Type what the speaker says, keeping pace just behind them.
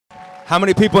How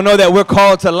many people know that we're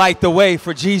called to light the way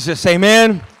for Jesus?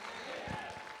 Amen?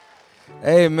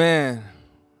 Amen.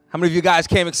 How many of you guys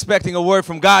came expecting a word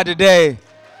from God today?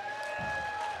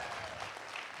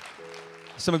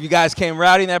 Some of you guys came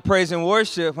rowdy in that praise and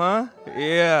worship, huh?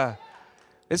 Yeah.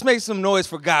 Let's make some noise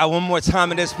for God one more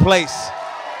time in this place.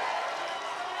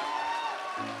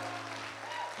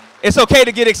 It's okay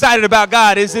to get excited about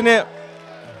God, isn't it?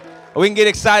 We can get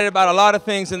excited about a lot of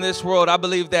things in this world. I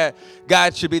believe that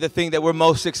God should be the thing that we're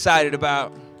most excited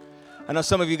about. I know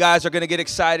some of you guys are going to get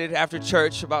excited after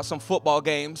church about some football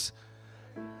games.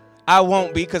 I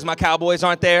won't be because my Cowboys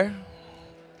aren't there.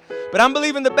 But I'm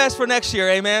believing the best for next year,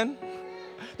 amen?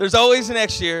 There's always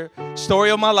next year. Story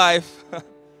of my life.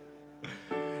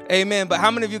 Amen. But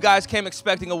how many of you guys came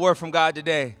expecting a word from God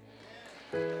today?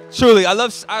 Truly, I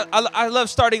love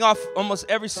starting off almost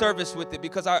every service with it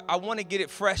because I want to get it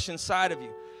fresh inside of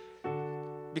you.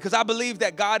 Because I believe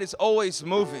that God is always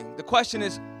moving. The question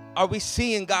is, are we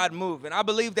seeing God move? And I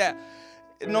believe that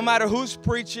no matter who's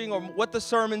preaching or what the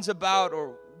sermon's about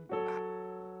or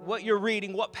what you're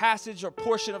reading, what passage or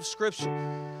portion of Scripture,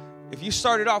 if you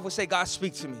started off with say, God,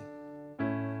 speak to me.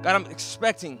 God, I'm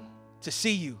expecting to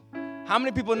see you. How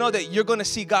many people know that you're going to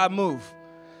see God move?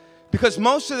 Because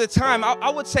most of the time, I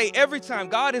would say every time,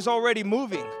 God is already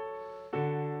moving.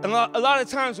 And a lot of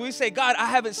times we say, God, I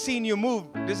haven't seen you move.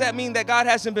 Does that mean that God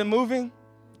hasn't been moving?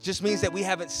 It just means that we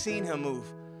haven't seen him move.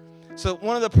 So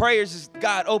one of the prayers is,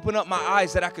 God, open up my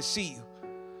eyes that I could see you.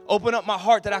 Open up my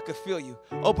heart that I could feel you.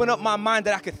 Open up my mind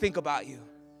that I could think about you.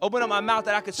 Open up my mouth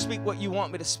that I could speak what you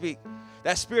want me to speak.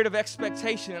 That spirit of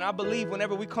expectation. And I believe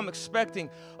whenever we come expecting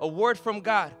a word from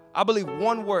God, I believe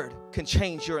one word can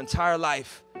change your entire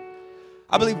life.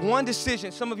 I believe one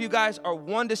decision, some of you guys are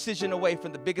one decision away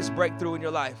from the biggest breakthrough in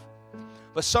your life.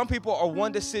 But some people are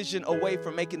one decision away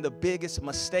from making the biggest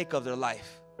mistake of their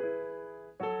life.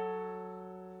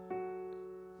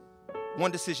 One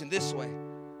decision this way,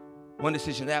 one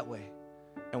decision that way.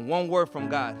 And one word from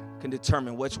God can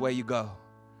determine which way you go.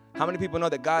 How many people know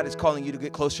that God is calling you to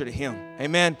get closer to him?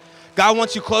 Amen. God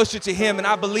wants you closer to him. And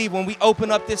I believe when we open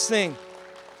up this thing,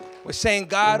 we're saying,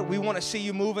 God, we want to see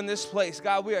you move in this place.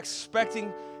 God, we're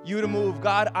expecting you to move.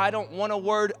 God, I don't want a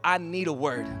word. I need a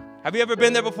word. Have you ever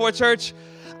been there before, church?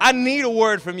 I need a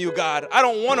word from you, God. I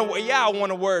don't want a word. Yeah, I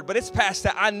want a word, but it's past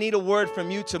that. I need a word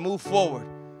from you to move forward.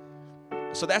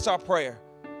 So that's our prayer.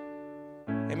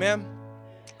 Amen.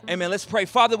 Amen. Let's pray.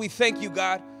 Father, we thank you,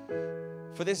 God,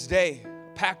 for this day.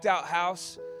 Packed out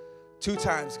house 2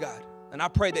 times, God. And I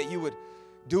pray that you would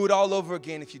do it all over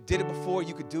again. If you did it before,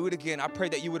 you could do it again. I pray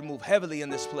that you would move heavily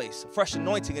in this place, a fresh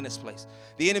anointing in this place.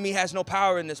 The enemy has no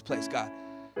power in this place, God.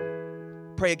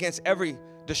 Pray against every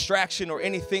distraction or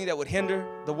anything that would hinder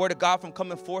the word of God from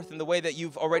coming forth in the way that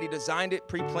you've already designed it,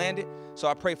 pre-planned it. So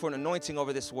I pray for an anointing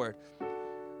over this word.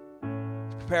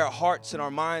 Prepare our hearts and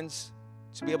our minds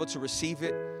to be able to receive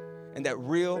it and that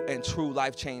real and true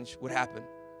life change would happen.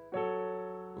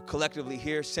 We're collectively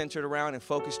here, centered around and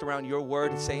focused around your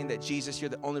word and saying that, Jesus, you're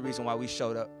the only reason why we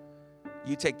showed up.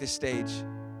 You take this stage.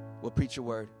 We'll preach your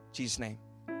word. In Jesus' name.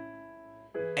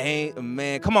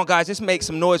 Amen. Come on, guys. Let's make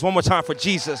some noise one more time for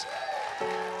Jesus.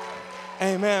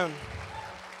 Amen.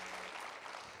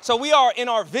 So we are in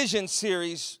our vision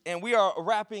series, and we are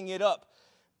wrapping it up.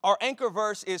 Our anchor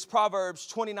verse is Proverbs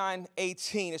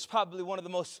 29:18. It's probably one of the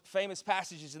most famous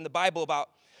passages in the Bible about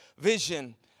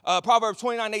vision. Proverbs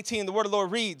 29:18, the word of the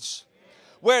Lord reads,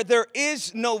 where there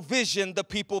is no vision, the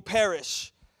people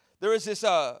perish. There is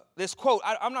this quote.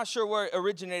 I'm not sure where it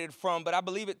originated from, but I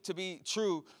believe it to be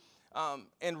true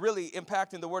and really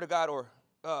impacting the word of God or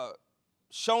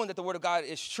showing that the word of God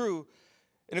is true.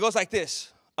 And it goes like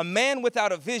this. A man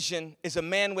without a vision is a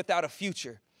man without a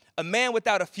future. A man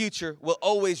without a future will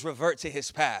always revert to his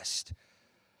past.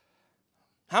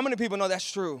 How many people know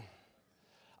that's true?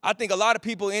 I think a lot of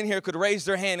people in here could raise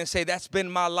their hand and say, that's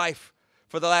been my life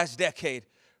for the last decade,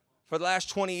 for the last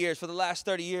 20 years, for the last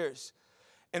 30 years.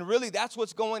 And really, that's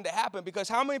what's going to happen, because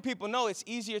how many people know it's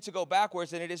easier to go backwards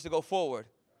than it is to go forward?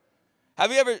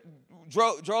 Have you ever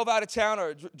drove out of town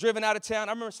or driven out of town?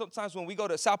 I remember sometimes when we go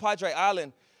to South Padre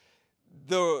Island,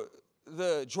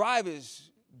 the drive is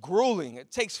grueling.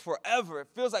 It takes forever. It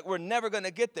feels like we're never going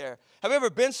to get there. Have you ever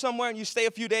been somewhere and you stay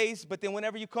a few days, but then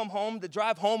whenever you come home, the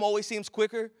drive home always seems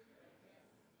quicker?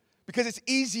 Because it's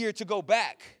easier to go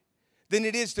back than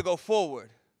it is to go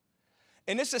forward.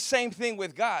 And it's the same thing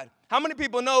with God. How many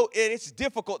people know it's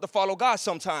difficult to follow God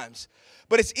sometimes?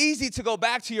 But it's easy to go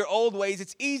back to your old ways.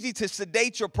 It's easy to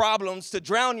sedate your problems, to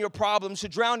drown your problems, to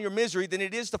drown your misery than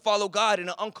it is to follow God in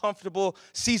an uncomfortable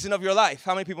season of your life.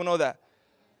 How many people know that?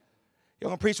 You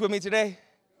gonna preach with me today?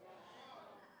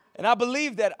 And I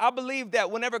believe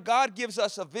that whenever God gives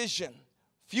us a vision,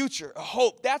 future, a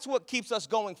hope, that's what keeps us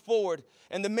going forward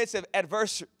in the midst of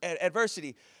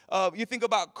adversity. You think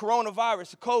about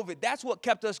coronavirus, COVID, that's what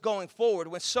kept us going forward.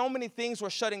 When so many things were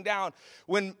shutting down,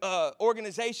 when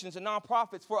organizations and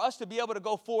nonprofits, for us to be able to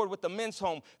go forward with the men's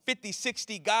home, 50,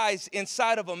 60 guys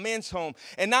inside of a men's home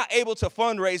and not able to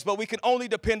fundraise, but we can only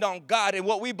depend on God. And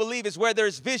what we believe is where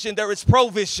there's vision, there is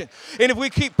provision. And if we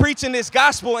keep preaching this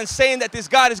gospel and saying that this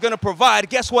God is going to provide,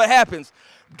 guess what happens?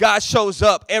 God shows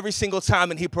up every single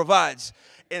time and he provides.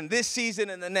 In this season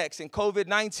and the next, in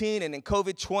COVID-19 and in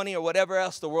COVID-20 or whatever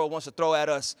else the world wants to throw at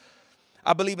us,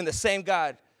 I believe in the same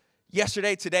God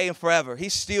yesterday, today, and forever.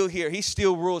 He's still here. He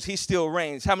still rules. He still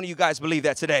reigns. How many of you guys believe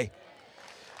that today?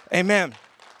 Amen.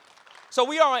 So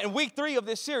we are in week 3 of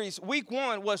this series. Week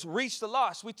 1 was Reach the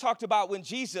Lost. We talked about when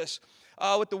Jesus,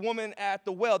 with the woman at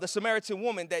the well, the Samaritan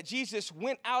woman, that Jesus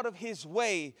went out of his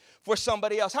way for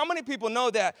somebody else. How many people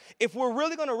know that if we're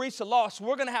really going to reach the lost,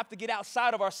 we're going to have to get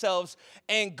outside of ourselves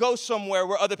and go somewhere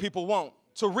where other people won't,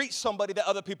 to reach somebody that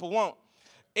other people won't,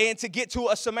 and to get to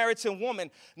a Samaritan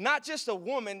woman. Not just a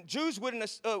woman. Jews wouldn't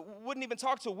even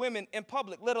talk to women in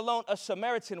public, let alone a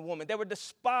Samaritan woman. They were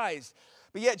despised.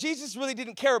 But yet Jesus really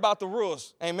didn't care about the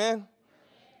rules. Amen?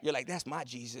 You're like, that's my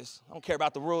Jesus. I don't care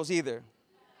about the rules either.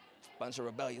 Bunch of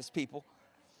rebellious people.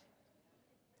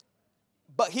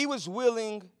 But he was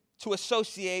willing to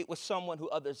associate with someone who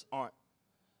others aren't.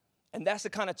 And that's the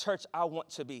kind of church I want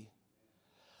to be.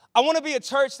 I want to be a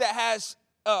church that has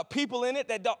people in it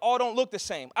that all don't look the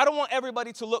same. I don't want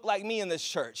everybody to look like me in this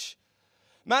church.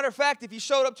 Matter of fact, if you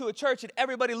showed up to a church and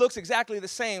everybody looks exactly the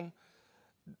same,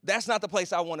 that's not the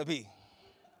place I want to be.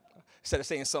 Instead of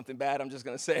saying something bad, I'm just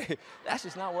going to say, that's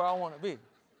just not where I want to be.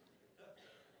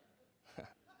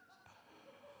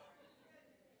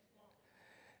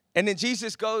 And then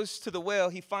Jesus goes to the well.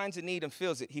 He finds a need and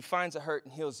fills it. He finds a hurt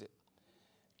and heals it.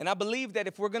 And I believe that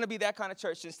if we're going to be that kind of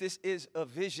church, since this is a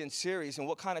vision series and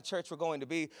what kind of church we're going to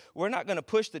be, we're not going to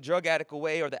push the drug addict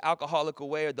away or the alcoholic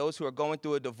away or those who are going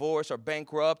through a divorce or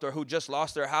bankrupt or who just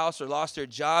lost their house or lost their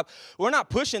job. We're not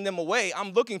pushing them away.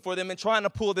 I'm looking for them and trying to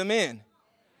pull them in.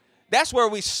 That's where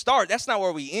we start. That's not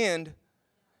where we end.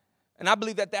 And I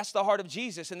believe that that's the heart of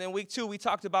Jesus. And then week 2, we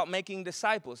talked about making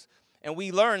disciples. And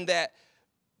we learned that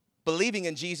believing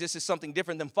in Jesus is something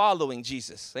different than following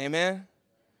Jesus. Amen?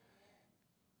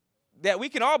 That we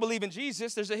can all believe in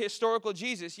Jesus. There's a historical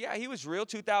Jesus. Yeah, he was real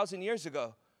 2,000 years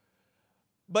ago.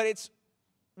 But it's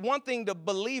one thing to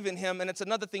believe in him, and it's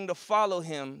another thing to follow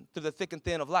him through the thick and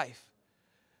thin of life.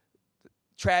 The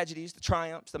tragedies, the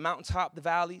triumphs, the mountaintop, the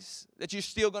valleys, that you're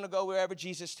still going to go wherever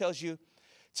Jesus tells you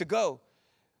to go.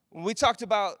 We talked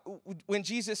about when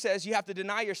Jesus says you have to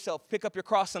deny yourself, pick up your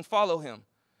cross, and follow him.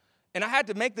 And I had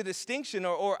to make the distinction,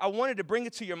 or I wanted to bring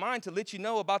it to your mind to let you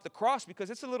know about the cross, because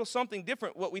it's a little something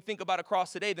different what we think about a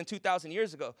cross today than 2,000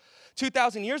 years ago.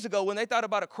 2,000 years ago, when they thought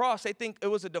about a cross, they think it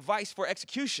was a device for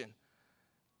execution.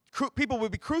 People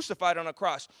would be crucified on a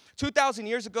cross. 2,000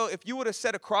 years ago, if you would have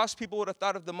said a cross, people would have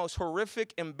thought of the most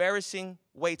horrific, embarrassing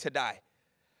way to die.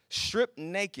 Stripped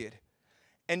naked.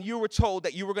 And you were told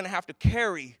that you were going to have to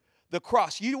carry the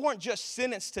cross. You weren't just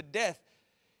sentenced to death.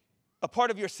 A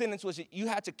part of your sentence was that you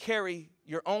had to carry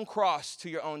your own cross to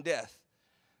your own death.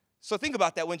 So think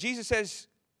about that. When Jesus says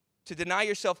to deny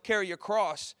yourself, carry your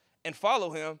cross, and follow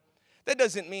him, that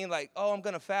doesn't mean like, oh, I'm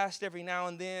going to fast every now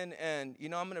and then, and, I'm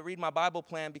going to read my Bible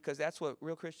plan because that's what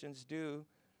real Christians do.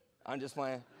 I'm just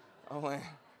playing. I'm playing.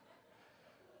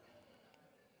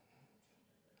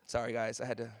 Sorry, guys. I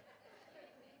had to.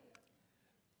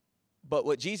 But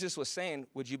what Jesus was saying,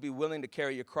 would you be willing to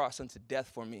carry your cross unto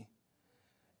death for me?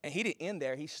 And he didn't end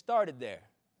there. He started there.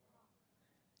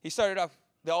 He started off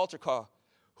the altar call.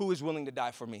 Who is willing to die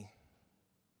for me?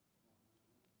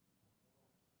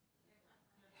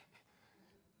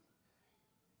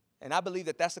 And I believe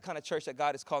that that's the kind of church that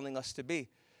God is calling us to be.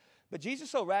 But Jesus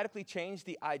so radically changed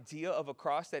the idea of a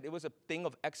cross that it was a thing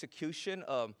of execution,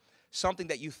 something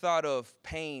that you thought of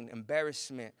pain,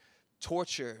 embarrassment,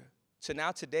 torture, to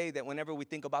now today that whenever we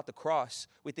think about the cross,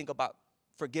 we think about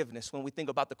forgiveness. When we think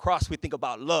about the cross, we think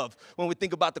about love. When we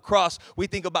think about the cross, we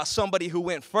think about somebody who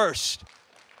went first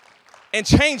and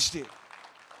changed it.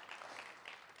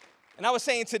 And I was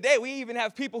saying today, we even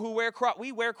have people who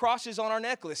wear crosses on our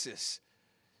necklaces.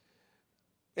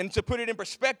 And to put it in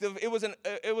perspective, it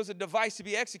was a device to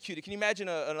be executed. Can you imagine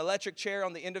an electric chair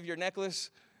on the end of your necklace?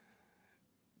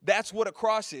 That's what a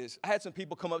cross is. I had some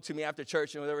people come up to me after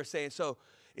church and they were saying, so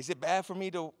is it bad for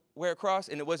me to wear a cross?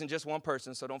 And it wasn't just one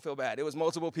person, so don't feel bad. It was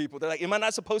multiple people. They're like, am I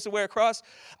not supposed to wear a cross?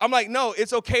 I'm like, no,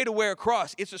 it's okay to wear a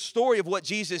cross. It's a story of what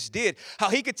Jesus did, how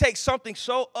he could take something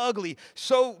so ugly,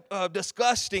 so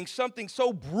disgusting, something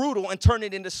so brutal and turn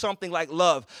it into something like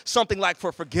love, something like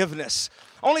for forgiveness.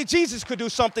 Only Jesus could do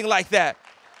something like that.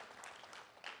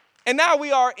 And now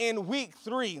we are in week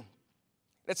 3.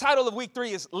 The title of week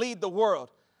 3 is Lead the World.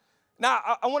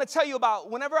 Now, I want to tell you about,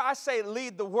 whenever I say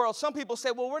lead the world, some people say,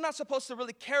 well, we're not supposed to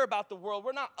really care about the world.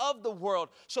 We're not of the world.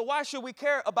 So why should we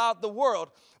care about the world?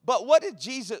 But what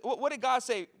did God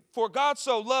say? For God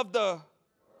so loved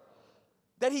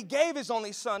that he gave his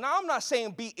only son. Now, I'm not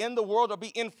saying be in the world or be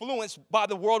influenced by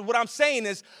the world. What I'm saying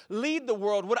is lead the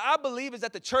world. What I believe is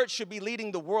that the church should be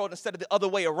leading the world instead of the other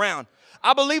way around.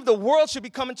 I believe the world should be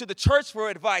coming to the church for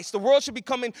advice. The world should be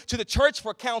coming to the church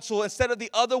for counsel instead of the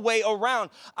other way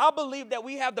around. I believe that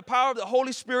we have the power of the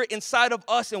Holy Spirit inside of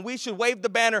us, and we should wave the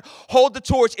banner, hold the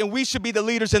torch, and we should be the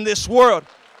leaders in this world.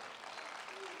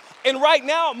 And right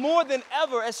now, more than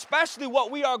ever, especially what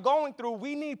we are going through,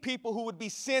 we need people who would be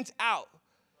sent out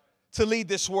to lead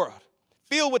this world,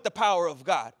 filled with the power of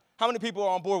God. How many people are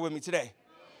on board with me today?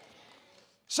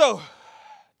 So,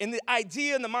 in the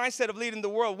idea and the mindset of leading the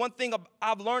world, one thing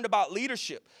I've learned about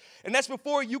leadership, and that's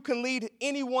before you can lead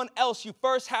anyone else, you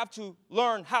first have to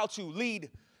learn how to lead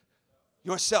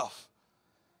yourself.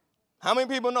 How many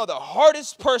people know the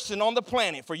hardest person on the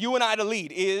planet for you and I to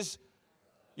lead is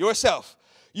yourself?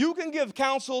 You can give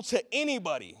counsel to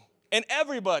anybody and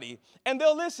everybody, and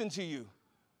they'll listen to you.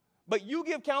 But you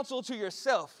give counsel to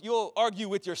yourself, you'll argue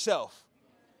with yourself.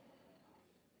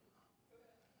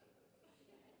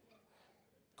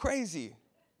 Crazy.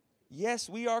 Yes,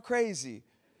 we are crazy.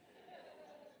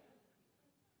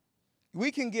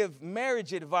 We can give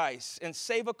marriage advice and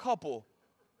save a couple.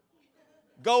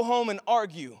 Go home and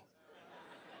argue.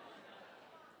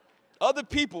 Other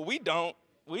people, we don't.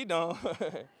 We don't.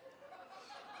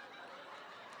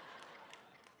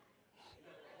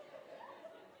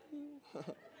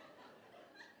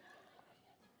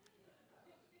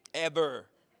 Ever.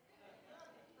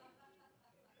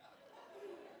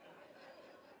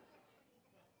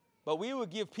 But we would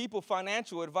give people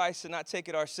financial advice and not take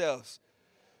it ourselves.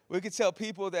 We could tell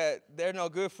people that they're no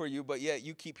good for you, but yet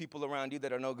you keep people around you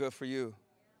that are no good for you.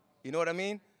 You know what I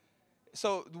mean?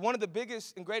 So one of the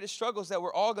biggest and greatest struggles that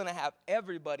we're all going to have,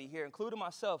 everybody here, including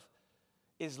myself,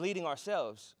 is leading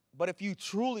ourselves. But if you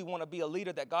truly want to be a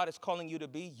leader that God is calling you to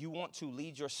be, you want to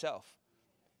lead yourself.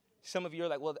 Some of you are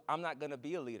like, well, I'm not going to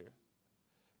be a leader.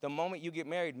 The moment you get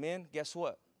married, men, guess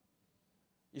what?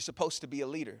 You're supposed to be a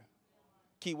leader.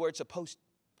 Key word, supposed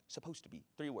to be.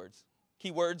 3 words. Key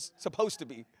words, supposed to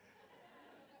be.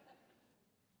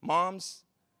 Moms,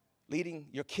 leading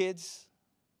your kids.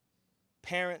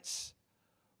 Parents,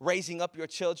 raising up your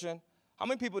children. How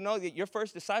many people know that your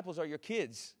first disciples are your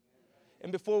kids?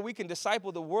 And before we can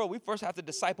disciple the world, we first have to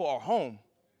disciple our home.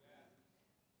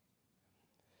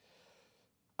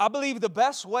 I believe the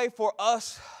best way for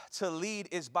us to lead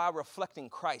is by reflecting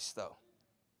Christ, though.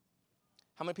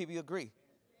 How many people agree?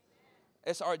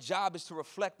 It's our job is to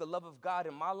reflect the love of God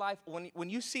in my life.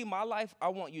 When you see my life, I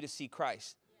want you to see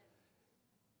Christ.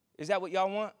 Is that what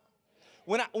y'all want?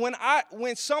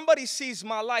 When somebody sees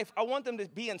my life, I want them to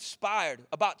be inspired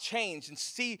about change and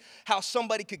see how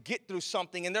somebody could get through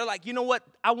something. And they're like, you know what?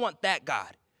 I want that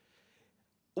God.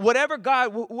 Whatever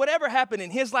happened in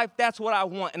his life, that's what I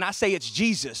want. And I say it's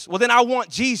Jesus. Well, then I want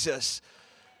Jesus.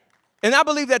 And I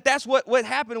believe that that's what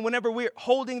happened whenever we're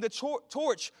holding the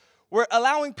torch. We're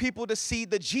allowing people to see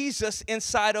the Jesus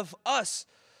inside of us.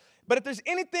 But if there's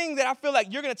anything that I feel like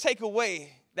you're going to take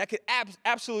away that could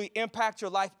absolutely impact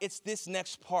your life, it's this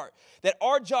next part. That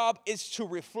our job is to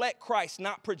reflect Christ,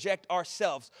 not project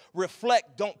ourselves.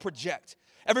 Reflect, don't project.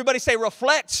 Everybody say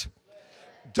reflect,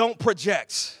 don't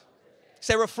project.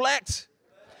 Say reflect,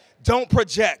 don't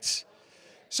project.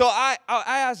 So I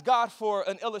asked God for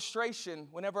an illustration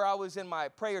whenever I was in my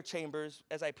prayer chambers,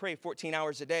 as I pray 14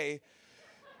 hours a day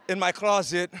in my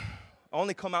closet. I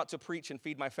only come out to preach and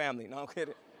feed my family. No, I'm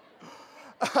kidding.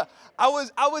 I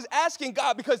was asking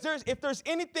God, because if there's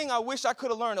anything I wish I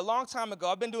could have learned a long time ago.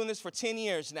 I've been doing this for 10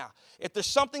 years now. If there's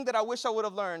something that I wish I would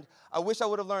have learned, I wish I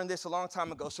would have learned this a long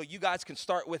time ago. So you guys can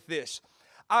start with this.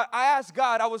 I asked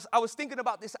God, I was thinking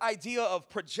about this idea of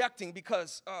projecting,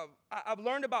 because I've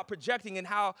learned about projecting and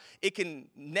how it can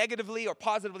negatively or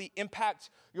positively impact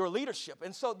your leadership.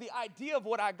 And so the idea of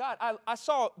what I got, I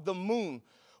saw the moon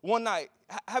one night.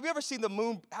 Have you ever seen the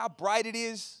moon, how bright it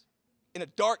is in a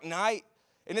dark night?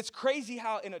 And it's crazy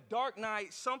how in a dark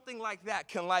night, something like that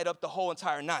can light up the whole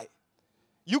entire night.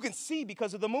 You can see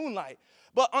because of the moonlight.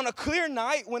 But on a clear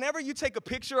night, whenever you take a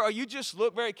picture or you just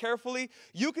look very carefully,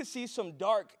 you can see some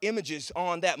dark images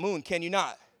on that moon, can you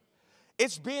not?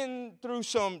 It's been through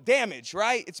some damage,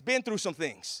 right? It's been through some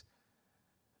things.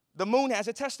 The moon has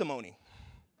a testimony.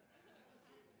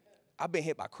 I've been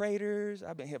hit by craters.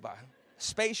 I've been hit by a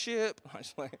spaceship.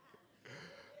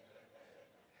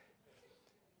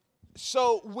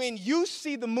 So when you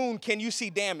see the moon, can you see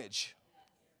damage?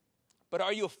 But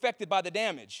are you affected by the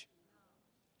damage?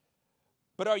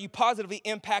 But are you positively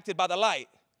impacted by the light?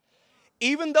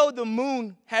 Even though the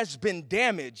moon has been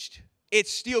damaged,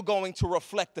 it's still going to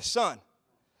reflect the sun.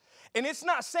 And it's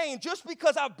not saying just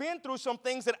because I've been through some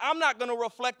things that I'm not going to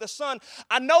reflect the sun.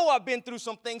 I know I've been through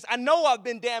some things. I know I've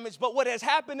been damaged. But what has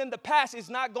happened in the past is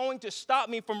not going to stop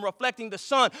me from reflecting the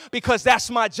sun, because that's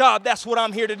my job. That's what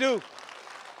I'm here to do.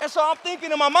 And so I'm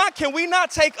thinking in my mind, can we not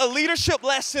take a leadership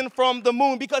lesson from the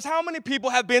moon? Because how many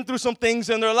people have been through some things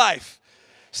in their life?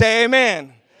 Say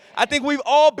amen. I think we've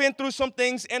all been through some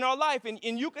things in our life. And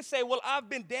you could say, well, I've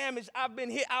been damaged, I've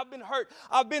been hit, I've been hurt,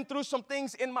 I've been through some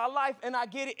things in my life, and I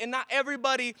get it. And not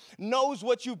everybody knows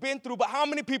what you've been through, but how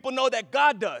many people know that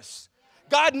God does?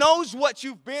 God knows what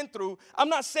you've been through. I'm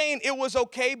not saying it was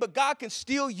okay, but God can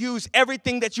still use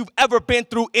everything that you've ever been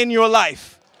through in your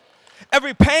life.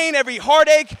 Every pain, every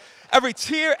heartache, every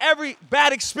tear, every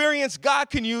bad experience, God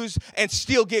can use and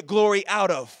still get glory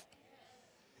out of.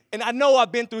 And I know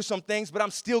I've been through some things, but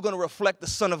I'm still going to reflect the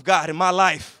Son of God in my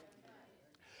life.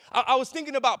 I was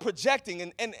thinking about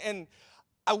projecting, and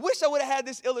I wish I would have had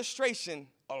this illustration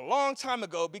a long time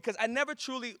ago, because I never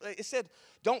truly, it said,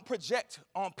 don't project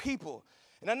on people.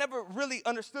 And I never really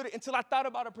understood it until I thought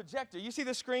about a projector. You see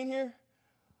this screen here?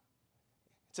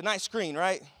 It's a nice screen,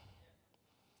 right?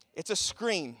 It's a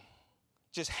screen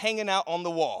just hanging out on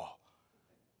the wall.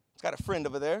 It's got a friend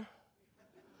over there.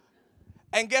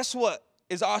 And guess what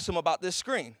is awesome about this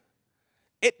screen?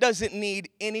 It doesn't need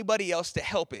anybody else to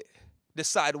help it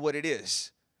decide what it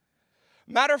is.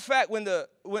 Matter of fact, when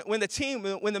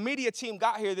the media team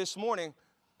got here this morning,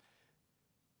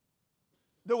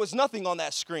 there was nothing on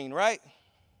that screen, right?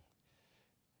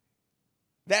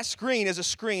 That screen is a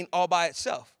screen all by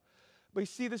itself. But you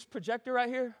see this projector right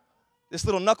here? This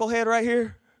little knucklehead right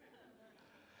here?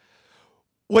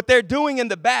 What they're doing in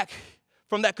the back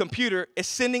from that computer is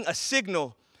sending a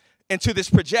signal into this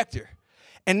projector.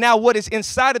 And now what is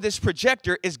inside of this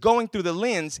projector is going through the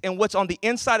lens, and what's on the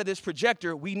inside of this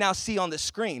projector we now see on the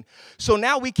screen. So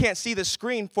now we can't see the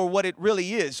screen for what it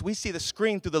really is. We see the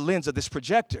screen through the lens of this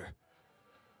projector.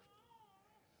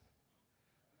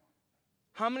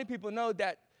 How many people know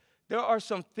that there are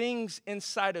some things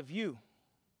inside of you,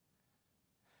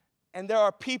 and there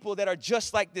are people that are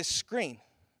just like this screen?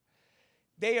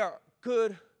 They are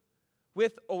good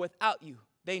with or without you.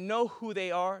 They know who they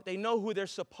are. They know who they're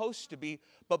supposed to be.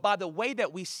 But by the way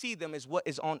that we see them is what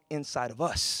is on inside of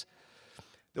us.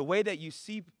 The way that you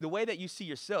see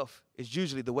yourself is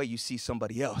usually the way you see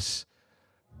somebody else.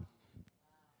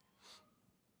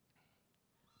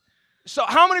 So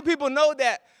how many people know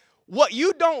that what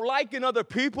you don't like in other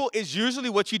people is usually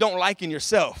what you don't like in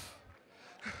yourself?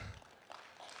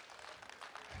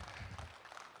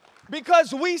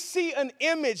 Because we see an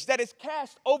image that is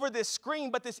cast over this screen,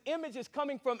 but this image is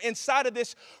coming from inside of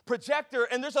this projector.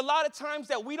 And there's a lot of times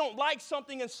that we don't like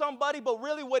something in somebody, but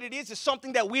really what it is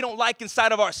something that we don't like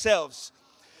inside of ourselves.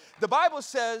 The Bible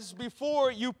says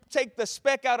before you take the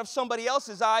speck out of somebody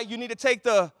else's eye, you need to take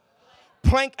the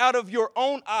plank out of your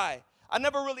own eye. I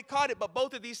never really caught it, but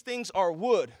both of these things are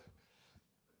wood.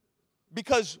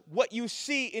 Because what you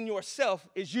see in yourself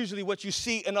is usually what you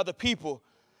see in other people.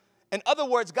 In other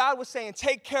words, God was saying,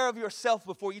 take care of yourself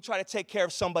before you try to take care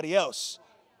of somebody else.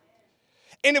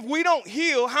 And if we don't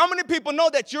heal, how many people know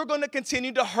that you're going to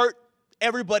continue to hurt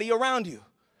everybody around you?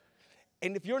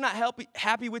 And if you're not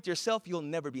happy with yourself, you'll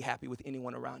never be happy with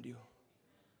anyone around you.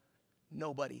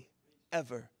 Nobody,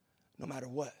 ever, no matter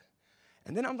what.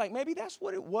 And then I'm like, maybe that's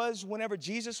what it was whenever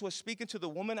Jesus was speaking to the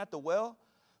woman at the well.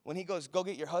 When he goes, go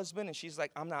get your husband, and she's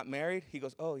like, I'm not married. He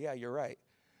goes, oh, yeah, you're right.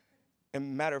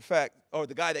 And matter of fact, or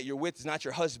the guy that you're with is not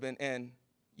your husband, and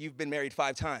you've been married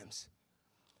 5 times.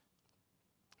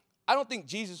 I don't think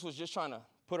Jesus was just trying to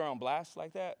put her on blast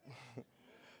like that.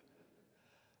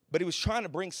 But he was trying to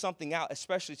bring something out,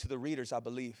 especially to the readers, I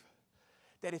believe.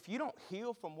 That if you don't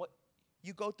heal from what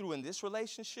you go through in this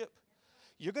relationship,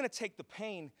 you're going to take the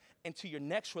pain into your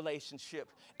next relationship,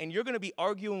 and you're going to be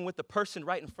arguing with the person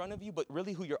right in front of you, but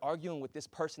really who you're arguing with this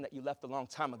person that you left a long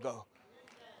time ago.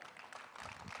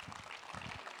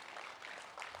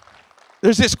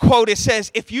 There's this quote, it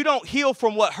says, if you don't heal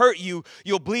from what hurt you,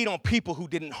 you'll bleed on people who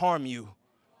didn't harm you.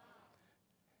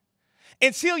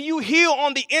 Until you heal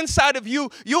on the inside of you,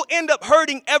 you'll end up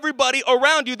hurting everybody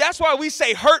around you. That's why we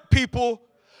say hurt people,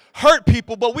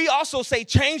 but we also say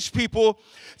change people.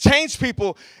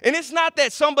 And it's not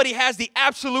that somebody has the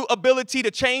absolute ability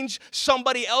to change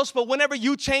somebody else, but whenever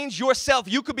you change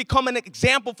yourself, you could become an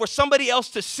example for somebody else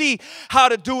to see how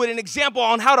to do it, an example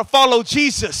on how to follow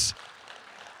Jesus.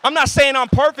 I'm not saying I'm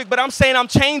perfect, but I'm saying I'm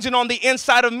changing on the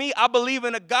inside of me. I believe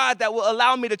in a God that will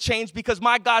allow me to change because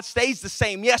my God stays the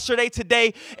same yesterday,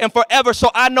 today, and forever.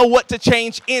 So I know what to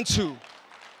change into.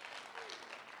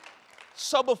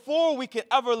 So before we can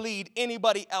ever lead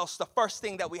anybody else, the first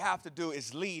thing that we have to do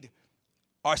is lead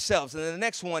ourselves. And then the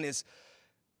next one is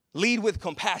lead with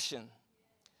compassion.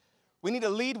 We need to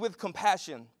lead with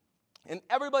compassion. And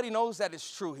everybody knows that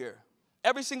it's true here.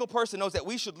 Every single person knows that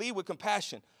we should lead with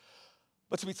compassion.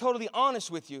 But to be totally honest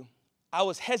with you, I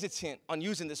was hesitant on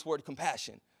using this word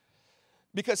compassion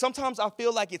because sometimes I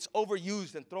feel like it's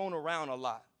overused and thrown around a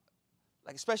lot,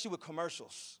 like especially with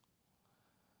commercials.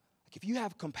 Like if you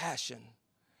have compassion,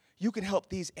 you can help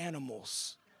these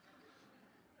animals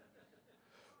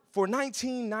for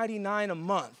 $19.99 a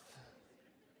month.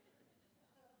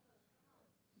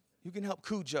 You can help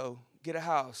Cujo get a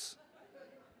house.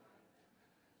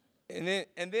 And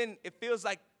then it feels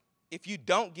like if you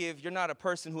don't give, you're not a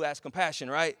person who has compassion,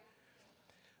 right?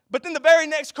 But then the very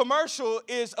next commercial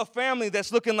is a family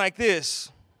that's looking like this.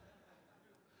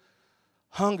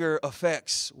 Hunger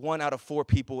affects 1 out of 4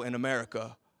 people in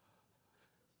America.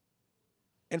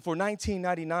 And for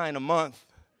 $19.99 a month,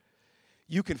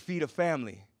 you can feed a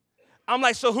family. I'm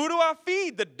like, so who do I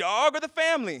feed, the dog or the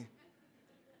family?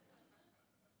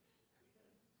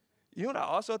 You know what I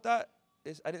also thought?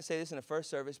 I didn't say this in the first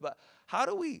service, but how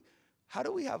do we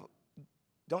have,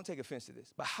 don't take offense to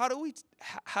this, but how do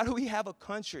we have a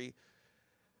country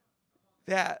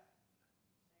that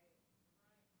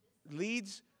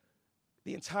leads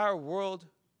the entire world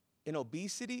in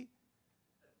obesity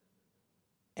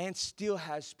and still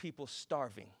has people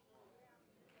starving?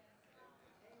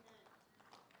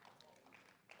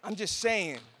 I'm just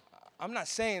saying, I'm not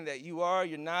saying that you are,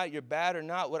 you're not, you're bad or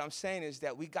not. What I'm saying is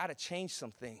that we got to change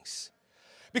some things.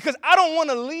 Because I don't want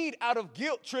to lead out of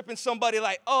guilt tripping somebody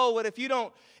like, oh, but if you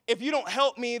don't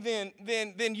help me, then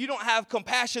you don't have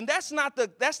compassion. That's not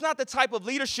the type of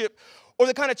leadership or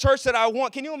the kind of church that I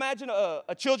want. Can you imagine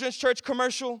a children's church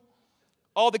commercial?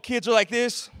 All the kids are like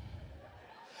this.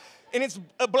 And it's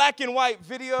a black and white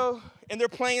video, and they're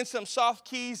playing some soft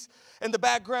keys in the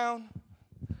background.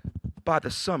 By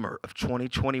the summer of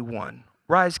 2021,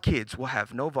 Rise Kids will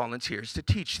have no volunteers to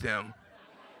teach them.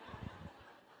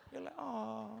 You're like,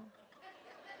 oh.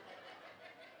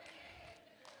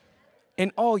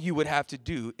 And all you would have to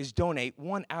do is donate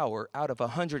 1 hour out of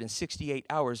 168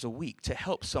 hours a week to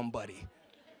help somebody.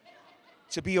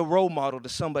 To be a role model to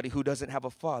somebody who doesn't have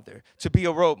a father. To be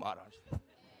a role model.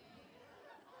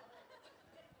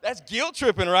 That's guilt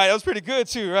tripping, right? That was pretty good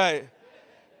too, right?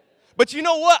 But you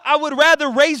know what? I would rather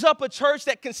raise up a church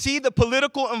that can see the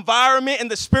political environment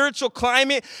and the spiritual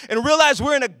climate and realize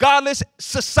we're in a godless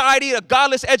society, a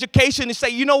godless education, and say,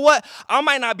 you know what? I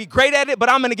might not be great at it, but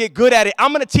I'm going to get good at it.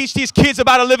 I'm going to teach these kids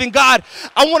about a living God.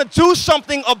 I want to do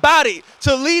something about it,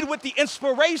 to lead with the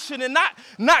inspiration and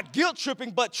not guilt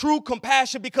tripping, but true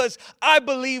compassion, because I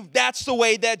believe that's the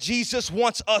way that Jesus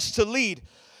wants us to lead.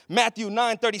 Matthew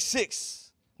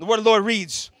 9:36, the word of the Lord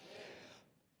reads,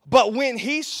 but when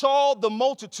he saw the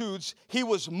multitudes, he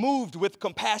was moved with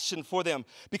compassion for them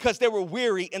because they were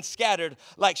weary and scattered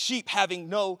like sheep having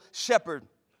no shepherd.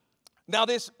 Now,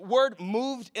 this word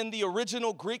moved in the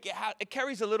original Greek, it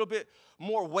carries a little bit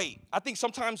more weight. I think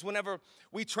sometimes whenever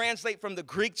we translate from the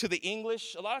Greek to the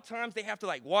English, a lot of times they have to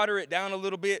like water it down a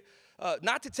little bit.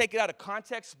 Not to take it out of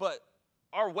context, but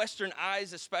our Western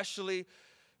eyes especially,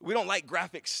 we don't like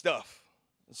graphic stuff.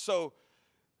 So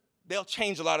they'll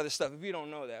change a lot of this stuff. If you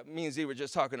don't know that, me and Z were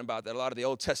just talking about that. A lot of the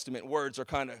Old Testament words are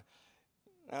kind of,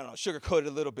 I don't know, sugar-coated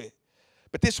a little bit.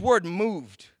 But this word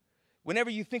moved,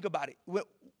 whenever you think about it,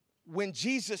 when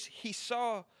Jesus, he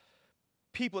saw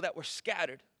people that were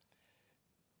scattered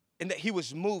and that he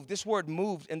was moved. This word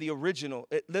moved in the original,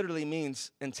 it literally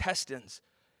means intestines,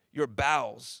 your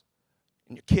bowels,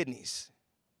 and your kidneys.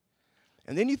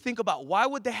 And then you think about why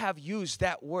would they have used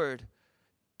that word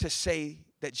to say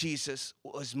that Jesus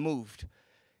was moved,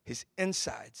 his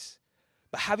insides.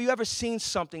 But have you ever seen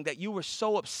something that you were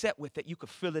so upset with that you could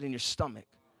feel it in your stomach?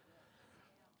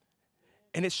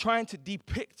 And it's trying to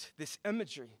depict this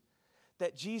imagery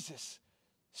that Jesus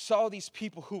saw these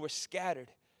people who were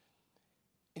scattered,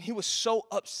 and he was so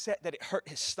upset that it hurt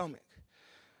his stomach.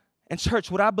 And church,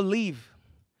 what I believe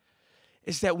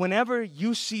is that whenever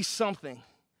you see something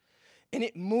and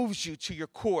it moves you to your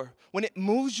core, when it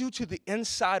moves you to the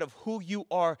inside of who you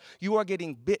are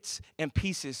getting bits and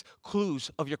pieces,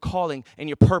 clues of your calling and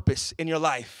your purpose in your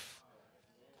life.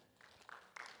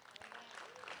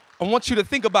 I want you to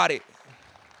think about it.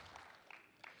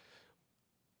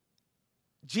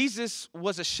 Jesus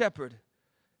was a shepherd,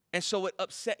 and so it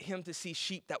upset him to see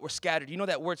sheep that were scattered. You know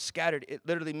that word scattered, it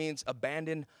literally means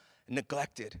abandoned,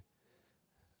 neglected.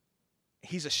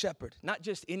 He's a shepherd, not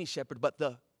just any shepherd, but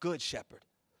the good shepherd,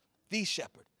 the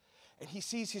shepherd. And he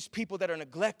sees his people that are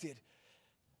neglected,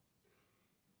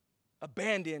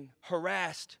 abandoned,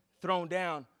 harassed, thrown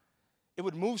down. It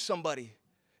would move somebody.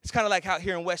 It's kind of like out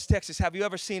here in West Texas. Have you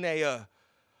ever seen a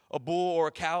bull or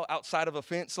a cow outside of a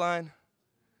fence line?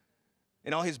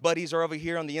 And all his buddies are over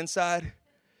here on the inside,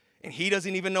 and he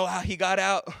doesn't even know how he got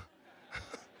out.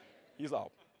 He's like,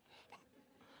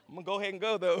 I'm going to go ahead and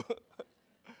go, though.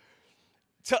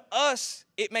 To us,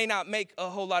 it may not make a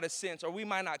whole lot of sense, or we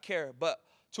might not care, but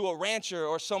to a rancher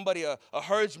or somebody, a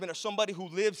herdsman or somebody who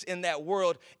lives in that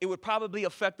world, it would probably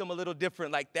affect them a little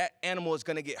different, like that animal is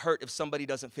going to get hurt if somebody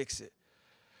doesn't fix it.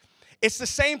 It's the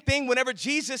same thing whenever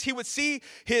Jesus, he would see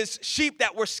his sheep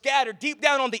that were scattered deep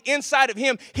down on the inside of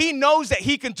him. He knows that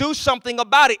he can do something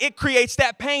about it. It creates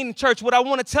that pain, church. What I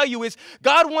want to tell you is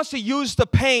God wants to use the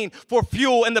pain for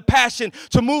fuel and the passion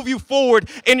to move you forward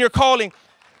in your calling.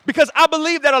 Because I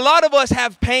believe that a lot of us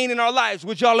have pain in our lives.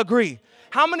 Would y'all agree?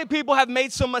 How many people have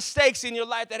made some mistakes in your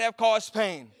life that have caused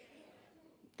pain?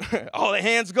 All the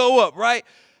hands go up, right?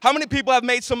 How many people have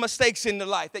made some mistakes in their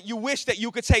life that you wish that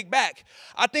you could take back?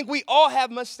 I think we all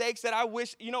have mistakes that I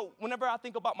wish, whenever I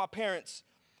think about my parents,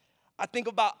 I think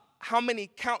about how many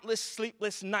countless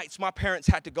sleepless nights my parents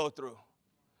had to go through,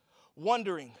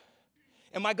 wondering,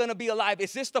 am I going to be alive?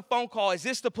 Is this the phone call? Is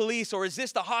this the police? Or is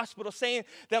this the hospital saying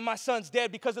that my son's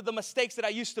dead because of the mistakes that I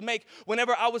used to make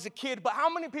whenever I was a kid? But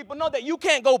how many people know that you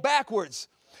can't go backwards?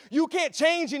 You can't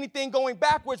change anything going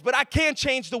backwards, but I can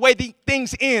change the way the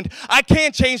things end. I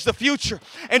can change the future.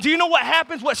 And do you know what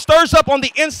happens? What stirs up on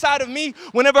the inside of me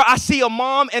whenever I see a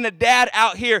mom and a dad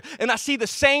out here and I see the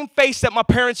same face that my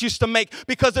parents used to make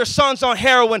because their son's on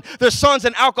heroin, their son's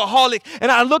an alcoholic,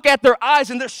 and I look at their eyes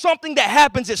and there's something that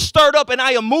happens. It's stirred up and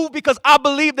I am moved because I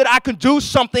believe that I can do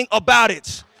something about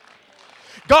it.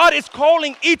 God is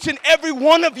calling each and every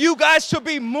one of you guys to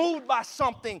be moved by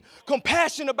something,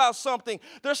 compassionate about something.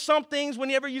 There's some things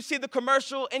whenever you see the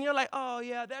commercial and you're like, oh,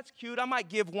 yeah, that's cute. I might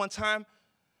give one time.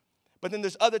 But then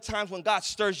there's other times when God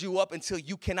stirs you up until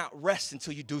you cannot rest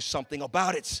until you do something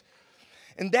about it.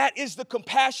 And that is the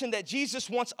compassion that Jesus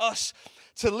wants us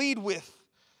to lead with.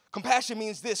 Compassion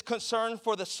means this: concern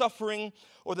for the suffering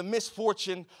or the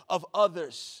misfortune of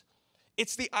others.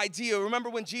 It's the idea. Remember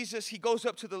when Jesus, he goes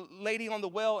up to the lady on the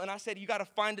well, and I said, you got to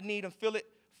find a need and fill it,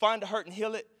 find a hurt and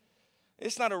heal it.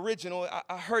 It's not original.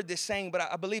 I heard this saying, but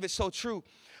I believe it's so true.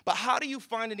 But how do you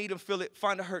find a need and fill it,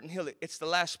 find a hurt and heal it? It's the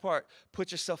last part.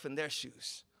 Put yourself in their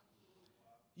shoes.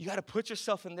 You got to put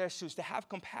yourself in their shoes. To have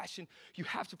compassion, you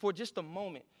have to, for just a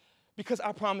moment. Because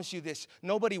I promise you this,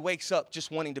 nobody wakes up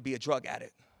just wanting to be a drug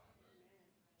addict.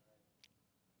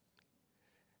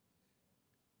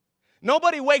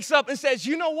 Nobody wakes up and says,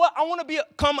 you know what? I want to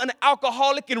become an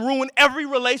alcoholic and ruin every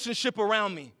relationship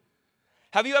around me.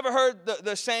 Have you ever heard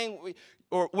the saying,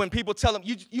 or when people tell them,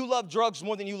 you love drugs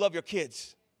more than you love your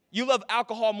kids. You love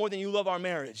alcohol more than you love our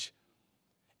marriage.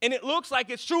 And it looks like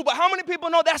it's true, but how many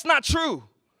people know that's not true?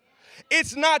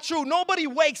 It's not true. Nobody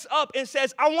wakes up and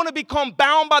says, I want to become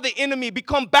bound by the enemy,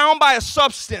 become bound by a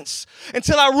substance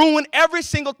until I ruin every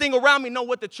single thing around me. No,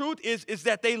 what the truth is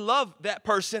that they love that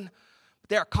person, but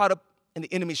they are caught up in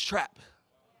the enemy's trap.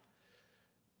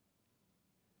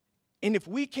 And if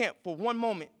we can't for one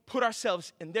moment put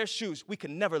ourselves in their shoes, we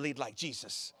can never lead like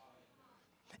Jesus.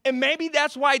 And maybe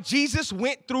that's why Jesus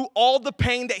went through all the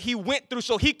pain that he went through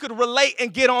so he could relate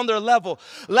and get on their level.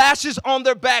 Lashes on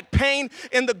their back, pain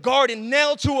in the garden,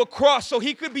 nailed to a cross so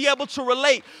he could be able to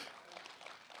relate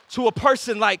to a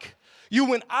person like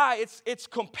you and I. It's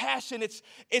compassion. It's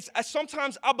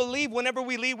sometimes I believe whenever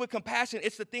we lead with compassion,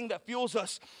 it's the thing that fuels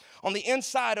us. On the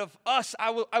inside of us,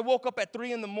 I woke up at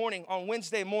 3 in the morning on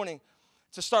Wednesday morning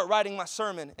to start writing my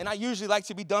sermon. And I usually like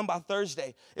to be done by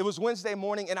Thursday. It was Wednesday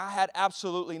morning, and I had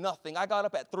absolutely nothing. I got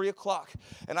up at 3 o'clock,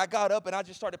 and I got up, and I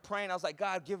just started praying. I was like,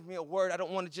 God, give me a word. I don't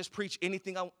want to just preach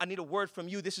anything. I need a word from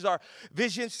you. This is our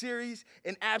vision series,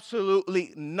 and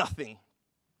absolutely nothing.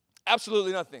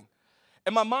 Absolutely nothing.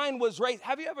 And my mind was racing.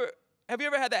 Have you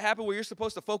ever had that happen where you're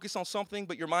supposed to focus on something,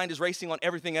 but your mind is racing on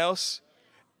everything else?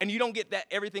 And you don't get that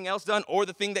everything else done or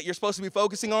the thing that you're supposed to be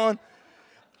focusing on?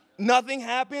 Nothing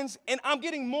happens, and I'm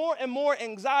getting more and more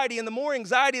anxiety, and the more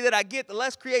anxiety that I get, the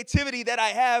less creativity that I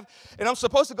have, and I'm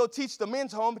supposed to go teach the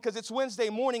men's home because it's Wednesday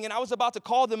morning, and I was about to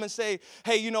call them and say,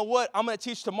 hey, you know what, I'm going to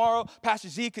teach tomorrow. Pastor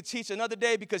Z could teach another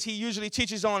day because he usually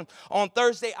teaches on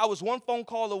Thursday. I was one phone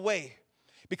call away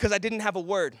because I didn't have a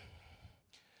word,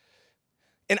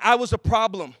 and I was a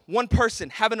problem, one person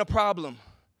having a problem.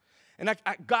 And I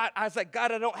was like,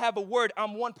 God, I don't have a word.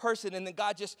 I'm one person. And then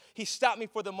God he stopped me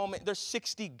for the moment. There's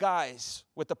 60 guys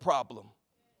with a problem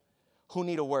who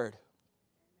need a word.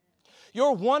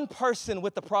 You're one person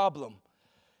with the problem.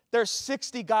 There's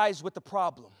 60 guys with the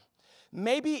problem.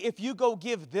 Maybe if you go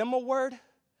give them a word,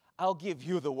 I'll give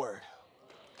you the word.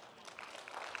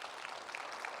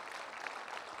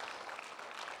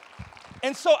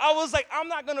 And so I was like, I'm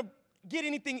not going to get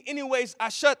anything anyways. I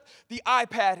shut the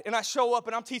iPad and I show up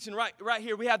and I'm teaching right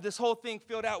here. We have this whole thing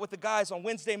filled out with the guys on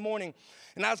Wednesday morning.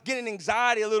 And I was getting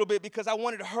anxiety a little bit because I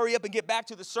wanted to hurry up and get back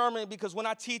to the sermon because when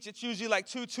I teach, it's usually like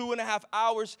 2.5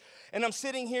 hours. And I'm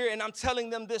sitting here and I'm telling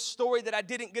them this story that I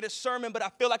didn't get a sermon, but I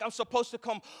feel like I'm supposed to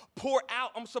come pour out.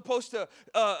 I'm supposed to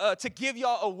give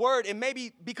y'all a word. And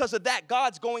maybe because of that,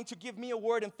 God's going to give me a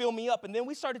word and fill me up. And then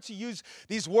we started to use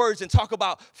these words and talk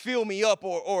about fill me up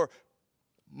or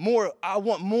more, I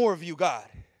want more of you, God.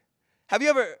 Have you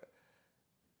ever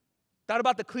thought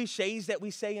about the cliches that we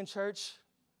say in church?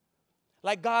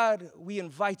 Like, God, we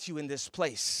invite you in this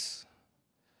place.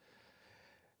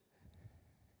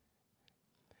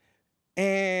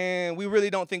 And we really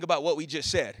don't think about what we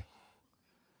just said.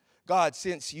 God,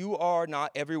 since you are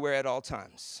not everywhere at all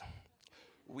times,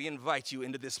 we invite you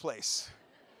into this place.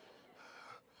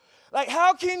 Like,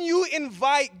 how can you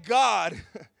invite God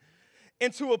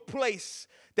into a place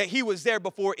that he was there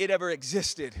before it ever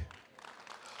existed?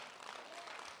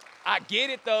 I get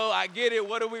it, though. I get it.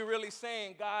 What are we really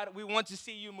saying? God, we want to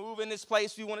see you move in this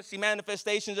place. We want to see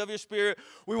manifestations of your spirit.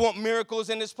 We want miracles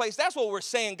in this place. That's what we're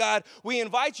saying, God. We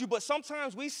invite you, but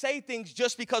sometimes we say things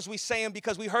just because we say them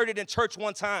because we heard it in church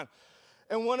one time.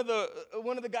 And one of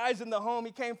the guys in the home,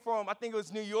 he came from, I think it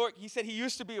was New York. He said he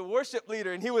used to be a worship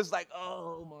leader, and he was like,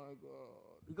 oh, my God.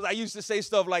 Because I used to say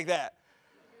stuff like that.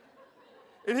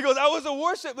 And he goes, I was a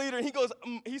worship leader. And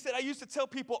he said, I used to tell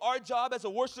people our job as a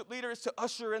worship leader is to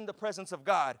usher in the presence of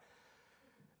God.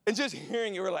 And just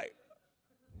hearing it, we're like,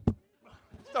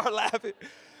 start laughing.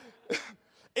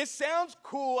 It sounds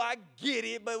cool, I get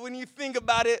it, but when you think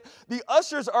about it, the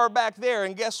ushers are back there.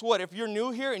 And guess what? If you're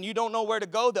new here and you don't know where to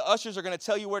go, the ushers are going to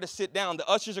tell you where to sit down. The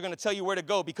ushers are going to tell you where to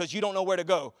go because you don't know where to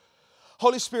go.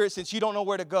 Holy Spirit, since you don't know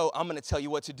where to go, I'm going to tell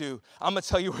you what to do. I'm going to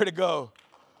tell you where to go.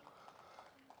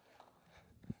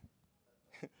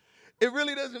 It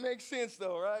really doesn't make sense,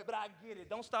 though, right? But I get it.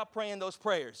 Don't stop praying those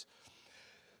prayers.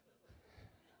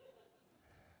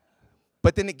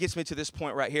 But then it gets me to this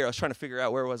point right here. I was trying to figure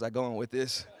out where was I going with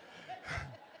this.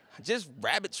 Just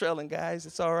rabbit trailing, guys.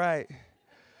 It's all right.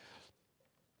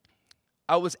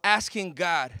 I was asking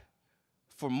God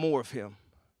for more of him.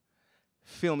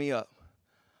 Fill me up.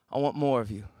 I want more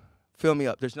of you. Fill me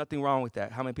up. There's nothing wrong with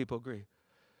that. How many people agree?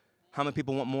 How many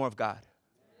people want more of God?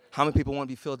 How many people want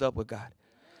to be filled up with God?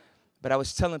 But I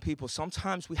was telling people,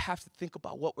 sometimes we have to think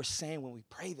about what we're saying when we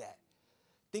pray that.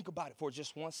 Think about it for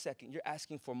just 1 second. You're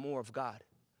asking for more of God.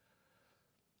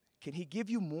 Can he give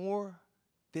you more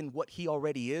than what he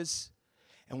already is?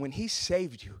 And when he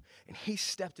saved you and he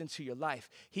stepped into your life,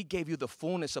 he gave you the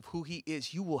fullness of who he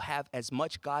is. You will have as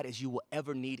much God as you will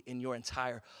ever need in your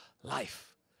entire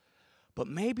life. But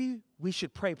maybe we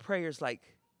should pray prayers like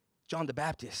John the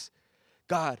Baptist.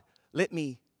 God, let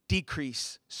me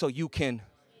decrease so you can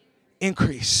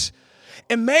increase.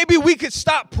 And maybe we could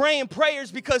stop praying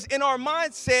prayers because in our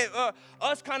mindset,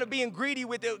 us kind of being greedy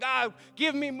with it, God,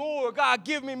 give me more. God,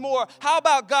 give me more. How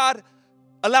about God,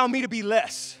 allow me to be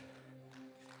less?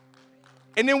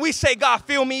 And then we say, God,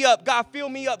 fill me up. God, fill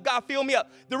me up. God, fill me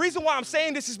up. The reason why I'm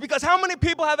saying this is because how many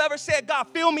people have ever said, God,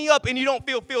 fill me up, and you don't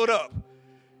feel filled up?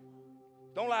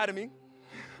 Don't lie to me.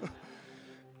 I'm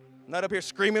not up here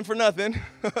screaming for nothing.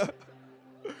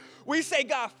 We say,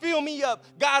 God, fill me up.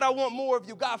 God, I want more of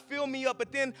you. God, fill me up.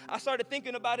 But then I started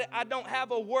thinking about it. I don't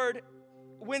have a word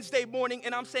Wednesday morning,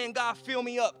 and I'm saying, God, fill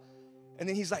me up. And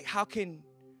then he's like, how can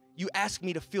you ask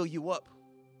me to fill you up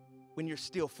when you're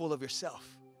still full of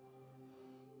yourself?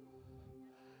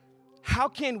 How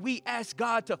can we ask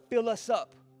God to fill us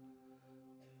up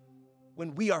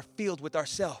when we are filled with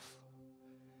ourselves?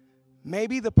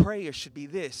 Maybe the prayer should be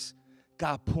this: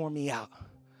 God, pour me out.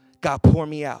 God, pour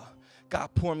me out. God,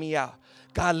 pour me out.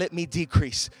 God, let me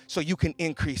decrease so you can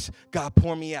increase. God,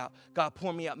 pour me out. God,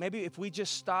 pour me out. Maybe if we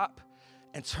just stop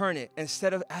and turn it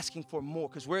instead of asking for more,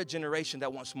 because we're a generation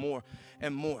that wants more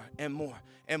and more and more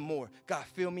and more. God,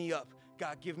 fill me up.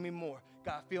 God, give me more.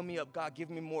 God, fill me up. God, give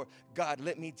me more. God,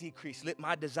 let me decrease. Let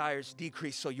my desires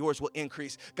decrease so yours will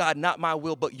increase. God, not my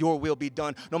will, but your will be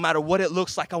done. No matter what it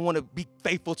looks like, I want to be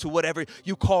faithful to whatever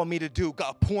you call me to do.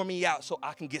 God, pour me out so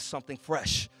I can get something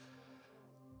fresh.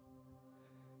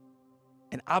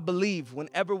 And I believe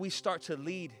whenever we start to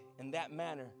lead in that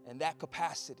manner, in that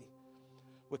capacity,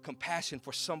 with compassion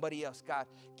for somebody else, God,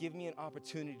 give me an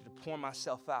opportunity to pour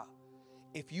myself out.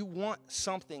 If you want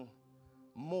something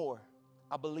more,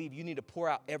 I believe you need to pour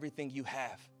out everything you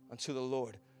have unto the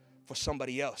Lord for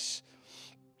somebody else.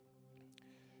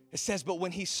 It says, but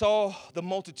when he saw the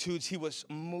multitudes, he was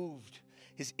moved.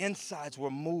 His insides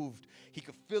were moved. He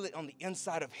could feel it on the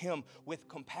inside of him with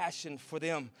compassion for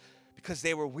them because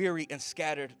they were weary and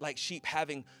scattered like sheep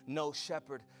having no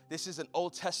shepherd. This is an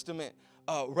Old Testament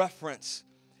reference.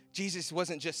 Jesus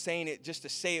wasn't just saying it just to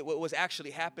say it. What was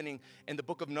actually happening in the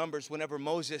book of Numbers, whenever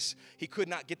Moses, he could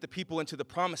not get the people into the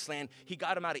promised land. He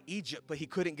got them out of Egypt, but he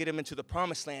couldn't get them into the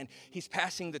promised land. He's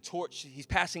passing the torch. He's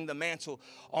passing the mantle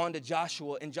on to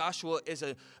Joshua. And Joshua is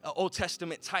an Old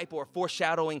Testament type or a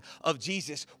foreshadowing of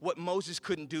Jesus. What Moses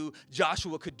couldn't do,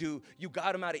 Joshua could do. You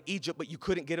got them out of Egypt, but you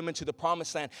couldn't get them into the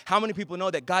promised land. How many people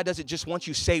know that God doesn't just want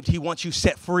you saved, he wants you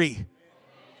set free?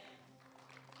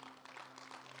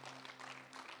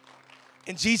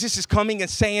 And Jesus is coming and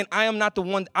saying, I am not the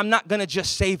one, I'm not going to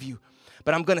just save you,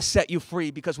 but I'm going to set you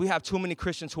free, because we have too many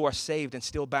Christians who are saved and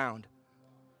still bound.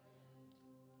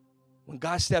 When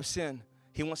God steps in,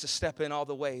 he wants to step in all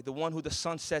the way. The one who the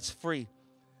Son sets free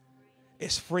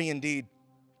is free indeed.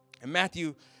 In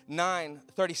Matthew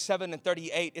 9:37 and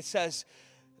 38, it says,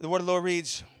 the word of the Lord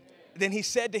reads, then he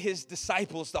said to his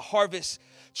disciples, the harvest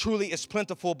truly is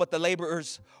plentiful, but the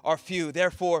laborers are few.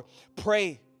 Therefore,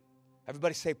 pray.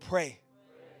 Everybody say pray.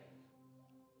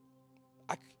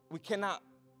 We cannot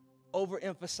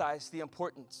overemphasize the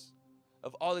importance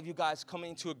of all of you guys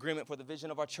coming into agreement for the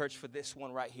vision of our church for this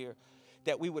one right here,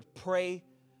 that we would pray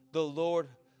the Lord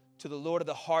to the Lord of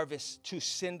the harvest to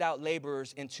send out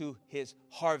laborers into his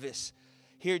harvest.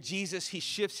 Here, Jesus, he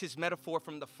shifts his metaphor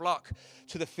from the flock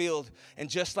to the field. And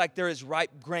just like there is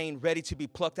ripe grain ready to be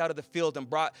plucked out of the field and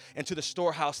brought into the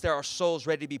storehouse, there are souls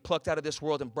ready to be plucked out of this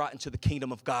world and brought into the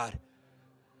kingdom of God.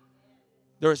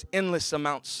 There's endless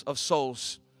amounts of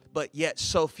souls, but yet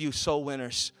so few soul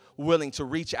winners willing to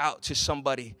reach out to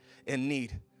somebody in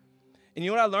need. And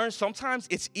you know what I learned? Sometimes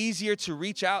it's easier to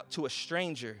reach out to a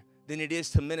stranger than it is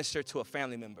to minister to a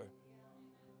family member.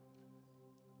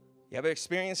 You ever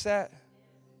experienced that?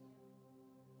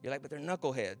 You're like, but they're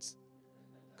knuckleheads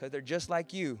because they're just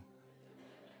like you.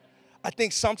 I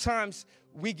think sometimes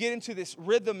we get into this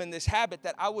rhythm and this habit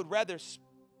that I would rather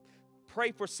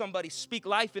pray for somebody, speak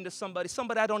life into somebody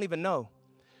I don't even know,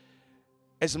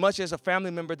 as much as a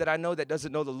family member that I know that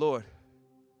doesn't know the Lord.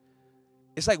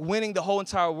 It's like winning the whole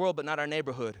entire world, but not our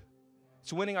neighborhood.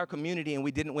 It's winning our community, and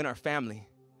we didn't win our family.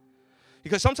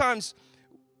 Because sometimes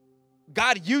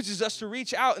God uses us to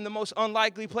reach out in the most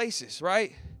unlikely places,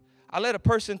 right? I led a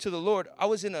person to the Lord. I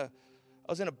was in a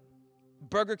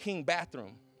Burger King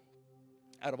bathroom,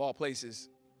 out of all places.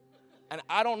 And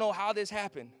I don't know how this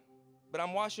happened, but I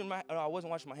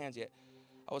wasn't washing my hands yet.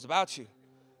 I was about to.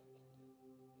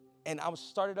 And I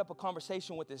started up a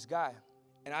conversation with this guy.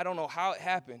 And I don't know how it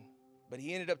happened, but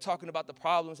he ended up talking about the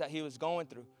problems that he was going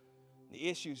through, the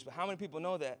issues. But how many people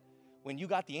know that when you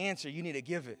got the answer, you need to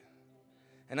give it?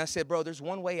 And I said, bro, there's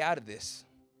one way out of this.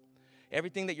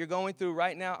 Everything that you're going through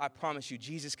right now, I promise you,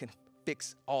 Jesus can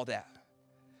fix all that.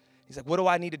 He's like, what do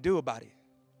I need to do about it?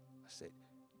 I said,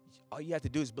 all you have to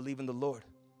do is believe in the Lord.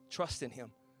 Trust in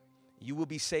him. You will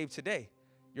be saved today.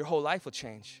 Your whole life will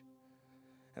change.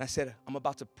 And I said, I'm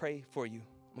about to pray for you.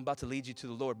 I'm about to lead you to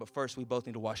the Lord, but first we both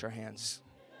need to wash our hands.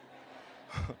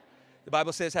 The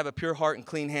Bible says have a pure heart and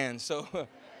clean hands. So,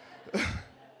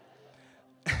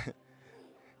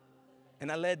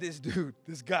 and I led this dude,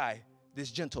 this guy,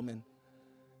 this gentleman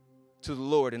to the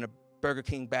Lord in a Burger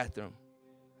King bathroom.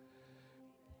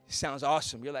 It sounds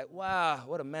awesome. You're like, wow,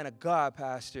 what a man of God,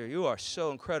 Pastor. You are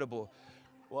so incredible.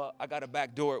 Well, I got a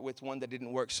back door with one that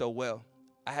didn't work so well.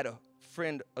 I had a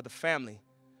friend of the family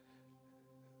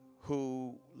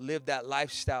who lived that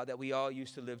lifestyle that we all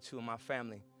used to live to in my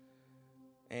family.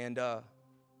 And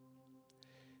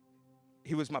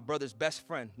he was my brother's best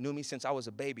friend, knew me since I was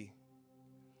a baby.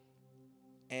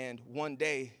 And one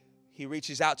day, he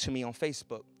reaches out to me on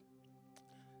Facebook.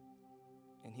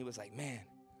 And he was like, man,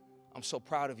 I'm so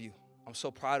proud of you. I'm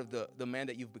so proud of the man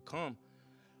that you've become.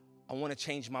 I want to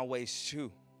change my ways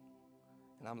too.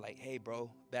 And I'm like, hey, bro,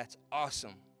 that's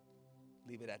awesome.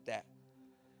 Leave it at that.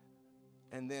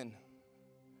 And then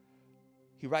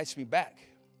he writes me back,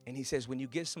 and he says, when you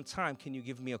get some time, can you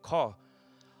give me a call?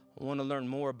 I want to learn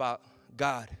more about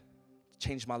God.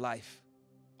 Changed my life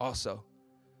also.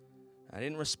 I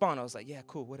didn't respond. I was like, yeah,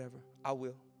 cool, whatever. I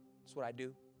will. That's what I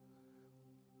do.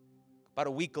 About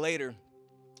a week later,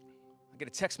 I get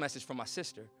a text message from my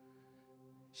sister.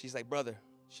 She's like, brother,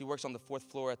 she works on the 4th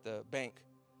floor at the bank.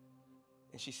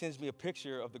 And she sends me a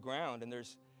picture of the ground, and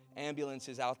there's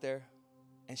ambulances out there.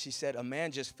 And she said, a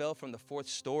man just fell from the 4th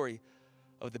story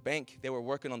of the bank. They were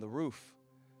working on the roof,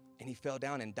 and he fell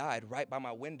down and died right by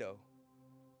my window.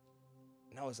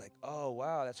 And I was like, oh,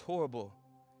 wow, that's horrible.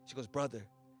 She goes, brother,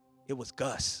 it was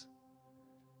Gus.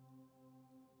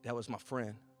 That was my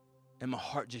friend. And my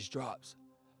heart just drops.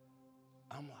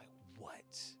 I'm like,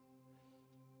 what?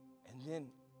 And then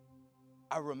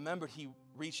I remembered he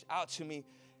reached out to me,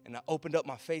 and I opened up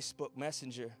my Facebook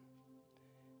Messenger.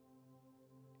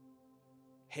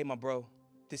 Hey, my bro,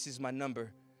 this is my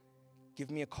number. Give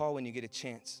me a call when you get a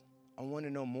chance. I want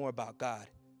to know more about God.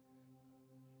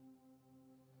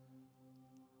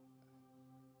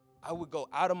 I would go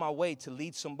out of my way to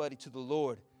lead somebody to the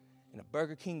Lord in a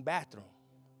Burger King bathroom,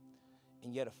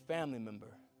 and yet a family member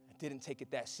didn't take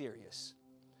it that serious.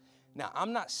 Now,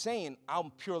 I'm not saying I'm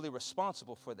purely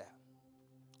responsible for that,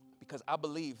 because I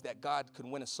believe that God could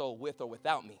win a soul with or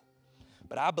without me.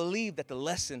 But I believe that the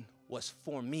lesson was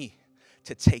for me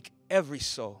to take every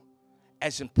soul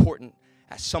as important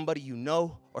as somebody you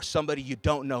know or somebody you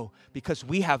don't know, because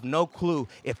we have no clue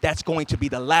if that's going to be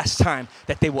the last time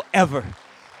that they will ever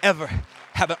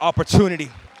have an opportunity.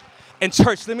 And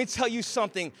church, let me tell you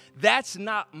something. That's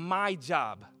not my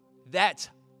job. That's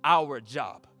our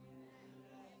job.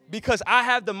 Because I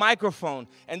have the microphone,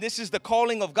 and this is the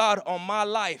calling of God on my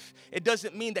life. It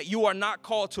doesn't mean that you are not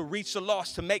called to reach the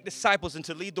lost, to make disciples, and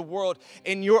to lead the world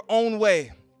in your own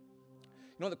way.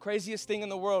 You know the craziest thing in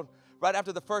the world? Right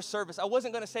after the first service, I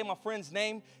wasn't going to say my friend's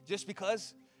name just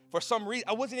because for some reason,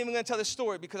 I wasn't even going to tell this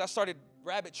story because I started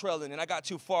rabbit trailing and I got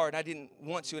too far and I didn't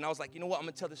want to. And I was like, you know what, I'm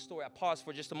going to tell this story. I paused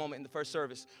for just a moment in the first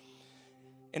service.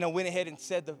 And I went ahead and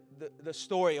said the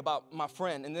story about my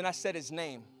friend. And then I said his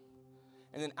name.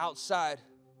 And then outside,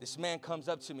 this man comes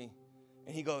up to me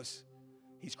and he goes,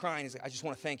 he's crying. He's like, I just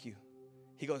want to thank you.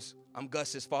 He goes, I'm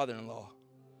Gus's father-in-law.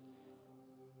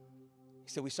 He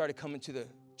said, we started coming to the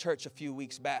church a few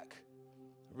weeks back.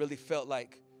 I really felt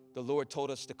like the Lord told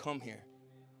us to come here.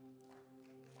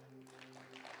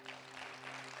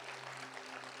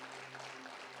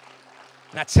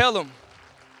 And I tell him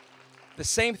the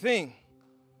same thing.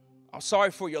 I'm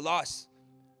sorry for your loss.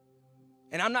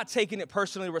 And I'm not taking it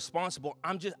personally responsible.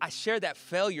 I share that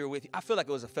failure with you. I feel like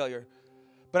it was a failure.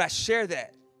 But I share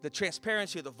that. The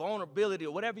transparency, the vulnerability,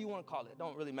 or whatever you want to call it,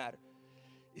 don't really matter.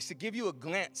 It's to give you a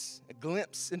glimpse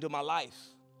into my life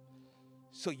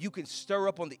so you can stir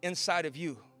up on the inside of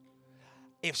you.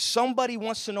 If somebody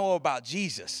wants to know about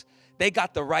Jesus, they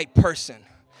got the right person.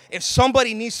 If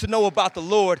somebody needs to know about the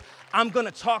Lord, I'm going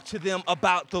to talk to them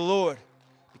about the Lord.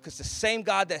 Because the same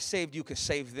God that saved you can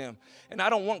save them. And I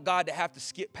don't want God to have to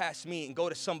skip past me and go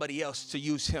to somebody else to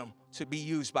use him, to be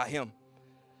used by him.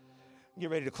 Get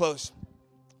ready to close.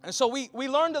 And so we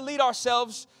learn to lead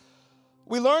ourselves.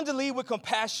 We learn to lead with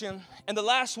compassion. And the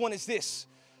last one is this.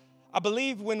 I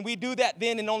believe when we do that,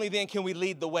 then and only then can we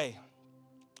lead the way.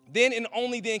 Then and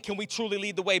only then can we truly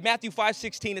lead the way. Matthew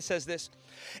 5:16, it says this.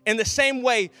 In the same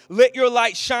way, let your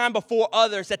light shine before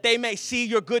others that they may see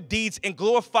your good deeds and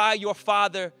glorify your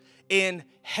Father in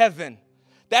heaven.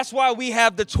 That's why we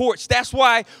have the torch. That's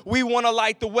why we want to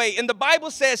light the way. And the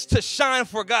Bible says to shine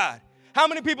for God. How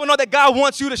many people know that God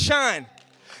wants you to shine?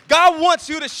 God wants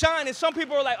you to shine. And some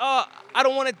people are like, oh, I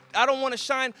don't want to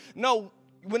shine. No.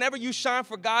 Whenever you shine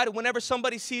for God, whenever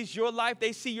somebody sees your life,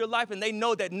 they see your life and they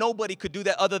know that nobody could do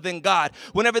that other than God.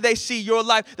 Whenever they see your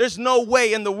life, there's no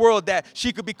way in the world that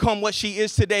she could become what she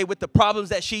is today with the problems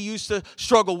that she used to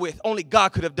struggle with. Only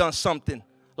God could have done something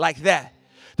like that.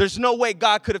 There's no way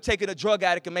God could have taken a drug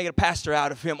addict and made a pastor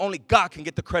out of him. Only God can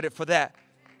get the credit for that.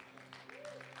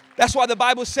 That's why the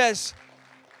Bible says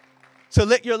to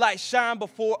let your light shine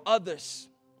before others,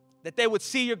 that they would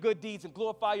see your good deeds and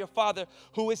glorify your Father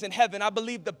who is in heaven. I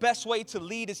believe the best way to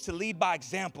lead is to lead by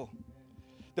example.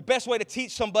 The best way to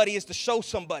teach somebody is to show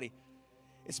somebody.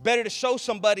 It's better to show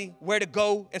somebody where to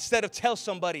go instead of tell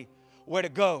somebody where to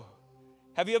go.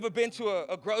 Have you ever been to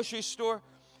a grocery store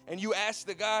and you ask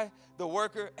the guy, the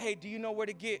worker, hey, do you know where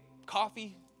to get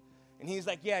coffee? And he's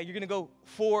like, yeah, you're going to go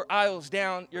 4 aisles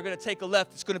down. You're going to take a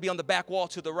left. It's going to be on the back wall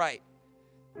to the right.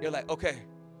 You're like, okay.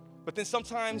 But then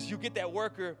sometimes you get that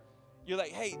worker. You're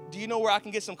like, hey, do you know where I can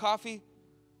get some coffee?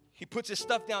 He puts his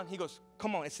stuff down. He goes,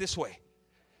 come on, it's this way.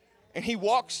 And he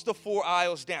walks the 4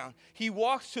 aisles down. He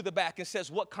walks to the back and says,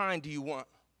 what kind do you want?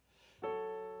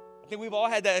 I think we've all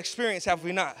had that experience, have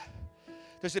we not?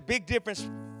 There's a big difference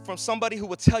from somebody who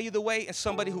will tell you the way and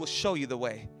somebody who will show you the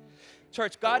way.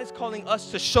 Church, God is calling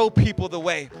us to show people the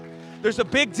way. There's a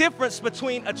big difference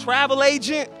between a travel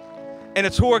agent and a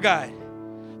tour guide.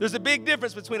 There's a big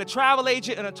difference between a travel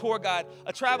agent and a tour guide.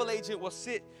 A travel agent will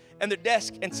sit at their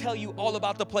desk and tell you all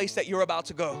about the place that you're about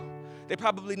to go. They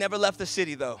probably never left the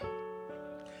city, though.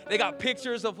 They got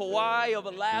pictures of Hawaii, of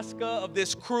Alaska, of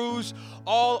this cruise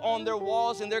all on their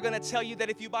walls, and they're going to tell you that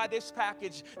if you buy this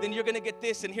package, then you're going to get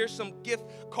this, and here's some gift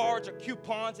cards or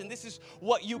coupons, and this is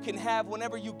what you can have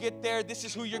whenever you get there. This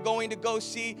is who you're going to go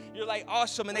see. You're like,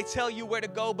 awesome, and they tell you where to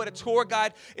go, but a tour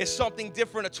guide is something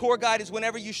different. A tour guide is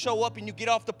whenever you show up and you get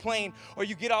off the plane or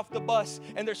you get off the bus,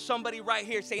 and there's somebody right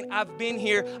here saying, I've been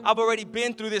here, I've already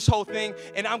been through this whole thing,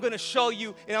 and I'm going to show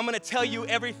you, and I'm going to tell you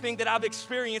everything that I've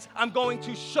experienced. I'm going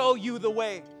to show you the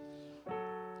way.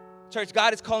 Church,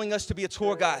 God is calling us to be a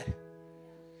tour guide,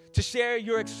 to share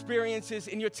your experiences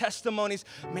and your testimonies.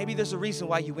 Maybe there's a reason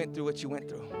why you went through what you went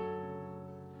through.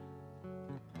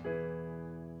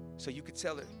 So you could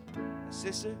tell her,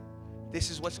 sister, this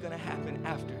is what's going to happen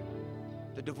after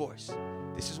the divorce.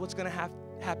 This is what's going to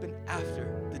happen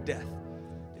after the death.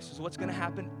 This is what's going to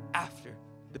happen after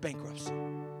the bankruptcy.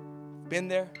 I've been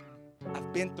there.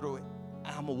 I've been through it. And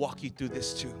I'm going to walk you through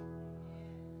this too.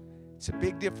 It's a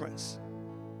big difference.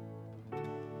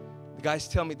 The guys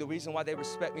tell me the reason why they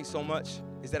respect me so much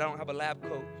is that I don't have a lab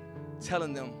coat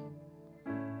telling them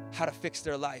how to fix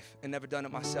their life and never done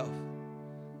it myself.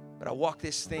 But I walk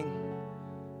this thing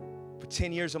for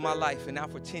 10 years of my life, and now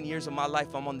for 10 years of my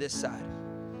life, I'm on this side.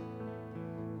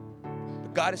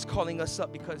 But God is calling us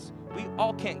up because we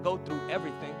all can't go through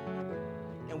everything,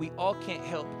 and we all can't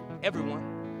help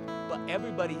everyone, but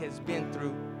everybody has been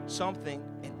through something,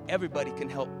 and everybody can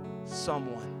help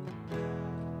someone.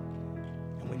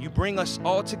 And when you bring us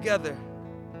all together,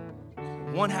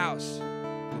 one house,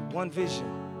 with one vision,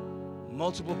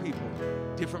 multiple people,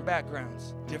 different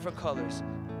backgrounds, different colors,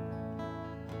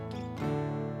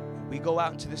 we go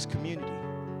out into this community,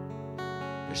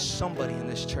 there's somebody in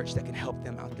this church that can help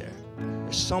them out there.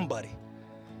 There's somebody.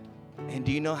 And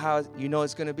do you know how you know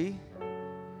it's going to be?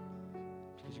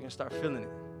 Because you're going to start feeling it.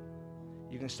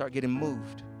 You're going to start getting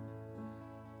moved.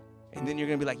 And then you're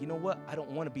going to be like, you know what? I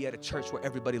don't want to be at a church where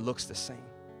everybody looks the same.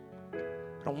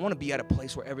 I don't want to be at a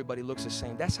place where everybody looks the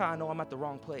same. That's how I know I'm at the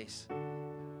wrong place.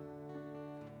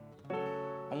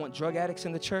 I want drug addicts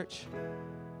in the church.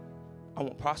 I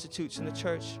want prostitutes in the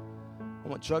church. I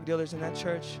want drug dealers in that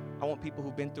church. I want people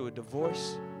who've been through a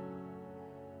divorce.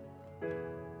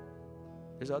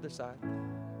 There's the other side.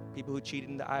 People who cheated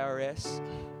in the IRS.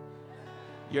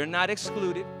 You're not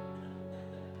excluded.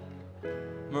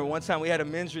 Remember one time we had a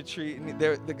men's retreat, and they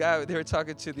were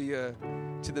talking to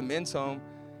the men's home,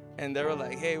 and they were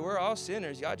like, hey, we're all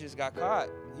sinners. Y'all just got caught.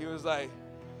 He was like,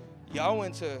 he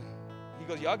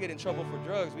goes, y'all get in trouble for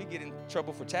drugs. We get in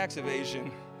trouble for tax evasion.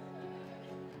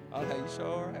 I was like, you sure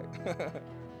all right?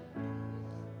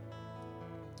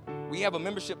 We have a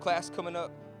membership class coming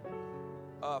up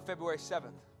February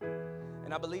 7th.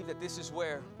 And I believe that this is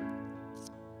where,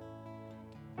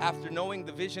 after knowing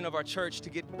the vision of our church to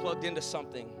get plugged into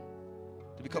something,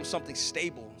 to become something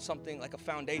stable, something like a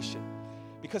foundation,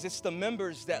 because it's the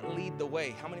members that lead the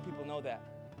way. How many people know that?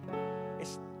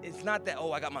 It's not that,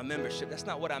 oh, I got my membership. That's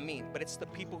not what I mean. But it's the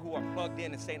people who are plugged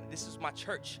in and saying, this is my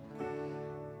church.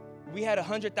 We had a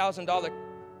 $100,000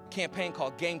 campaign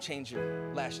called Game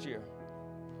Changer last year.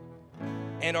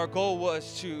 And our goal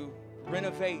was to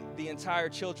renovate the entire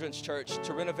children's church,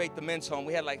 to renovate the men's home.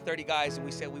 We had like 30 guys, and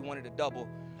we said we wanted to double.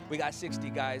 We got 60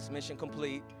 guys, mission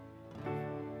complete.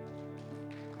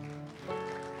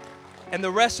 And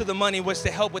the rest of the money was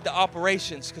to help with the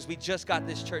operations, because we just got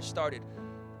this church started.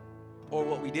 Or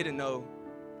what we didn't know,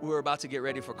 we were about to get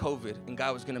ready for COVID, and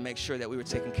God was going to make sure that we were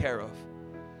taken care of.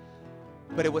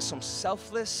 But it was some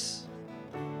selfless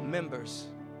members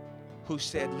who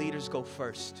said, leaders go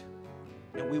first,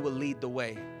 and we will lead the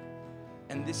way.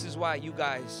 And this is why you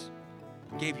guys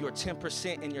gave your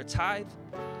 10% in your tithe,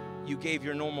 you gave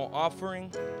your normal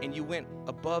offering, and you went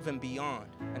above and beyond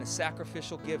in a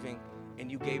sacrificial giving,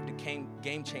 and you gave the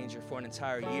Game Changer for an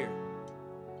entire year.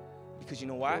 Because you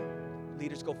know why?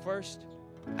 Leaders go first.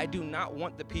 I do not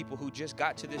want the people who just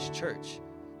got to this church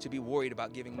to be worried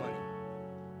about giving money.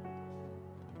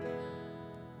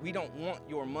 We don't want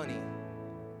your money.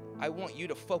 I want you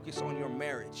to focus on your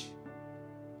marriage.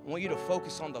 I want you to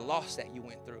focus on the loss that you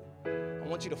went through. I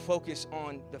want you to focus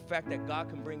on the fact that God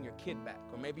can bring your kid back,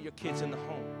 or maybe your kid's in the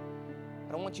home.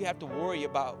 I don't want you to have to worry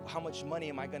about how much money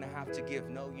am I going to have to give.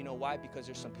 No, you know why? Because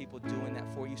there's some people doing that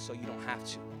for you so you don't have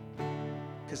to.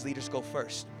 Because leaders go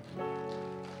first.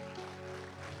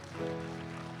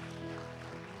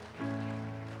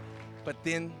 But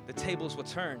then the tables will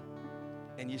turn,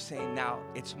 and you're saying, now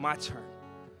it's my turn.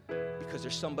 Because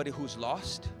there's somebody who's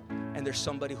lost, and there's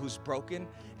somebody who's broken,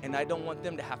 and I don't want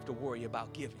them to have to worry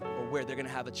about giving or where they're going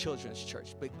to have a children's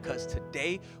church. Because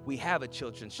today we have a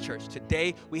children's church.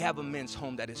 Today we have a men's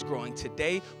home that is growing.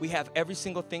 Today we have every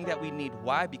single thing that we need.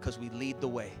 Why? Because we lead the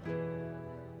way.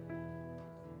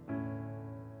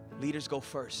 Leaders go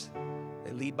first.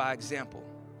 They lead by example.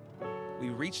 We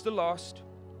reach the lost,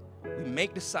 we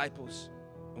make disciples,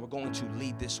 and we're going to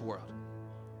lead this world.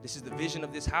 This is the vision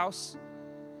of this house.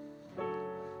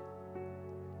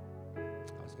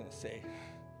 I was going to say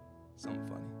something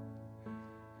funny.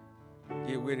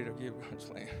 Get with it or get with it. I'm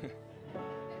just playing.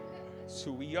 It's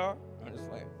who we are. I'm just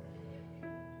playing.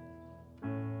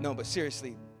 No, but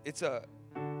seriously, it's a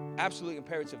absolute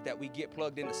imperative that we get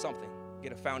plugged into something,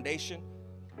 get a foundation.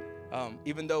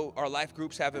 Even though our life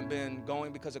groups haven't been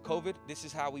going because of COVID, this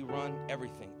is how we run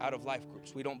everything, out of life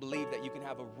groups. We don't believe that you can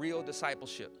have a real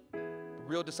discipleship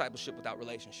without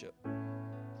relationship.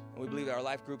 And we believe that our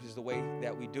life groups is the way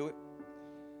that we do it.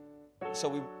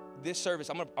 So this service,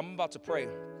 I'm about to pray,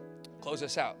 close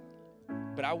us out.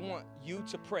 But I want you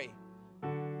to pray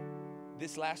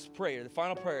this last prayer, the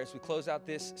final prayer as we close out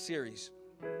this series,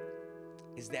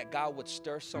 is that God would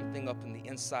stir something up in the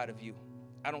inside of you.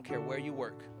 I don't care where you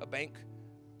work, a bank,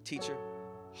 teacher,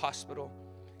 hospital.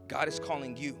 God is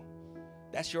calling you.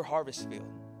 That's your harvest field.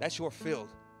 That's your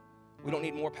field. We don't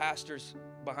need more pastors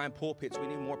behind pulpits. We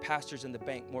need more pastors in the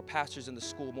bank, more pastors in the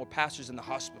school, more pastors in the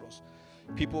hospitals.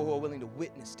 People who are willing to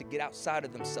witness, to get outside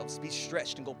of themselves, be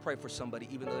stretched and go pray for somebody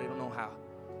even though they don't know how.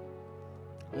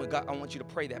 I want you to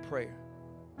pray that prayer.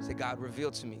 Say, God,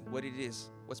 reveal to me what it is.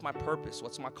 What's my purpose?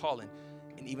 What's my calling?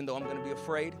 And even though I'm going to be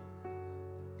afraid,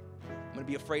 I'm going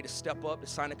to be afraid to step up, to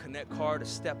sign a Connect card, to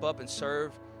step up and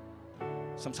serve.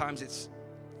 Sometimes it's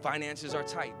finances are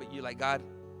tight, but you're like, God,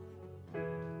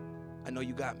 I know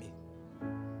you got me.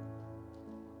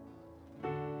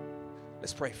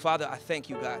 Let's pray. Father, I thank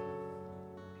you, God.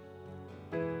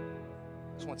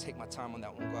 I just want to take my time on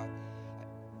that one, God.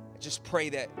 I just pray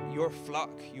that your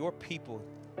flock, your people,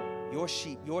 your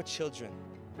sheep, your children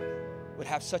would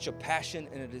have such a passion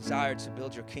and a desire to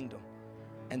build your kingdom,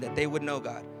 and that they would know,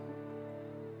 God,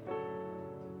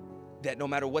 that no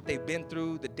matter what they've been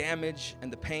through, the damage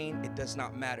and the pain, it does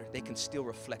not matter. They can still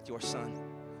reflect your Son.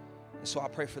 And so I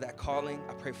pray for that calling.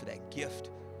 I pray for that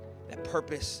gift, that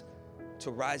purpose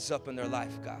to rise up in their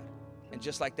life, God. And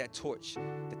just like that torch,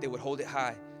 that they would hold it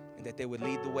high and that they would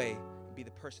lead the way and be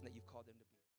the person that you've called.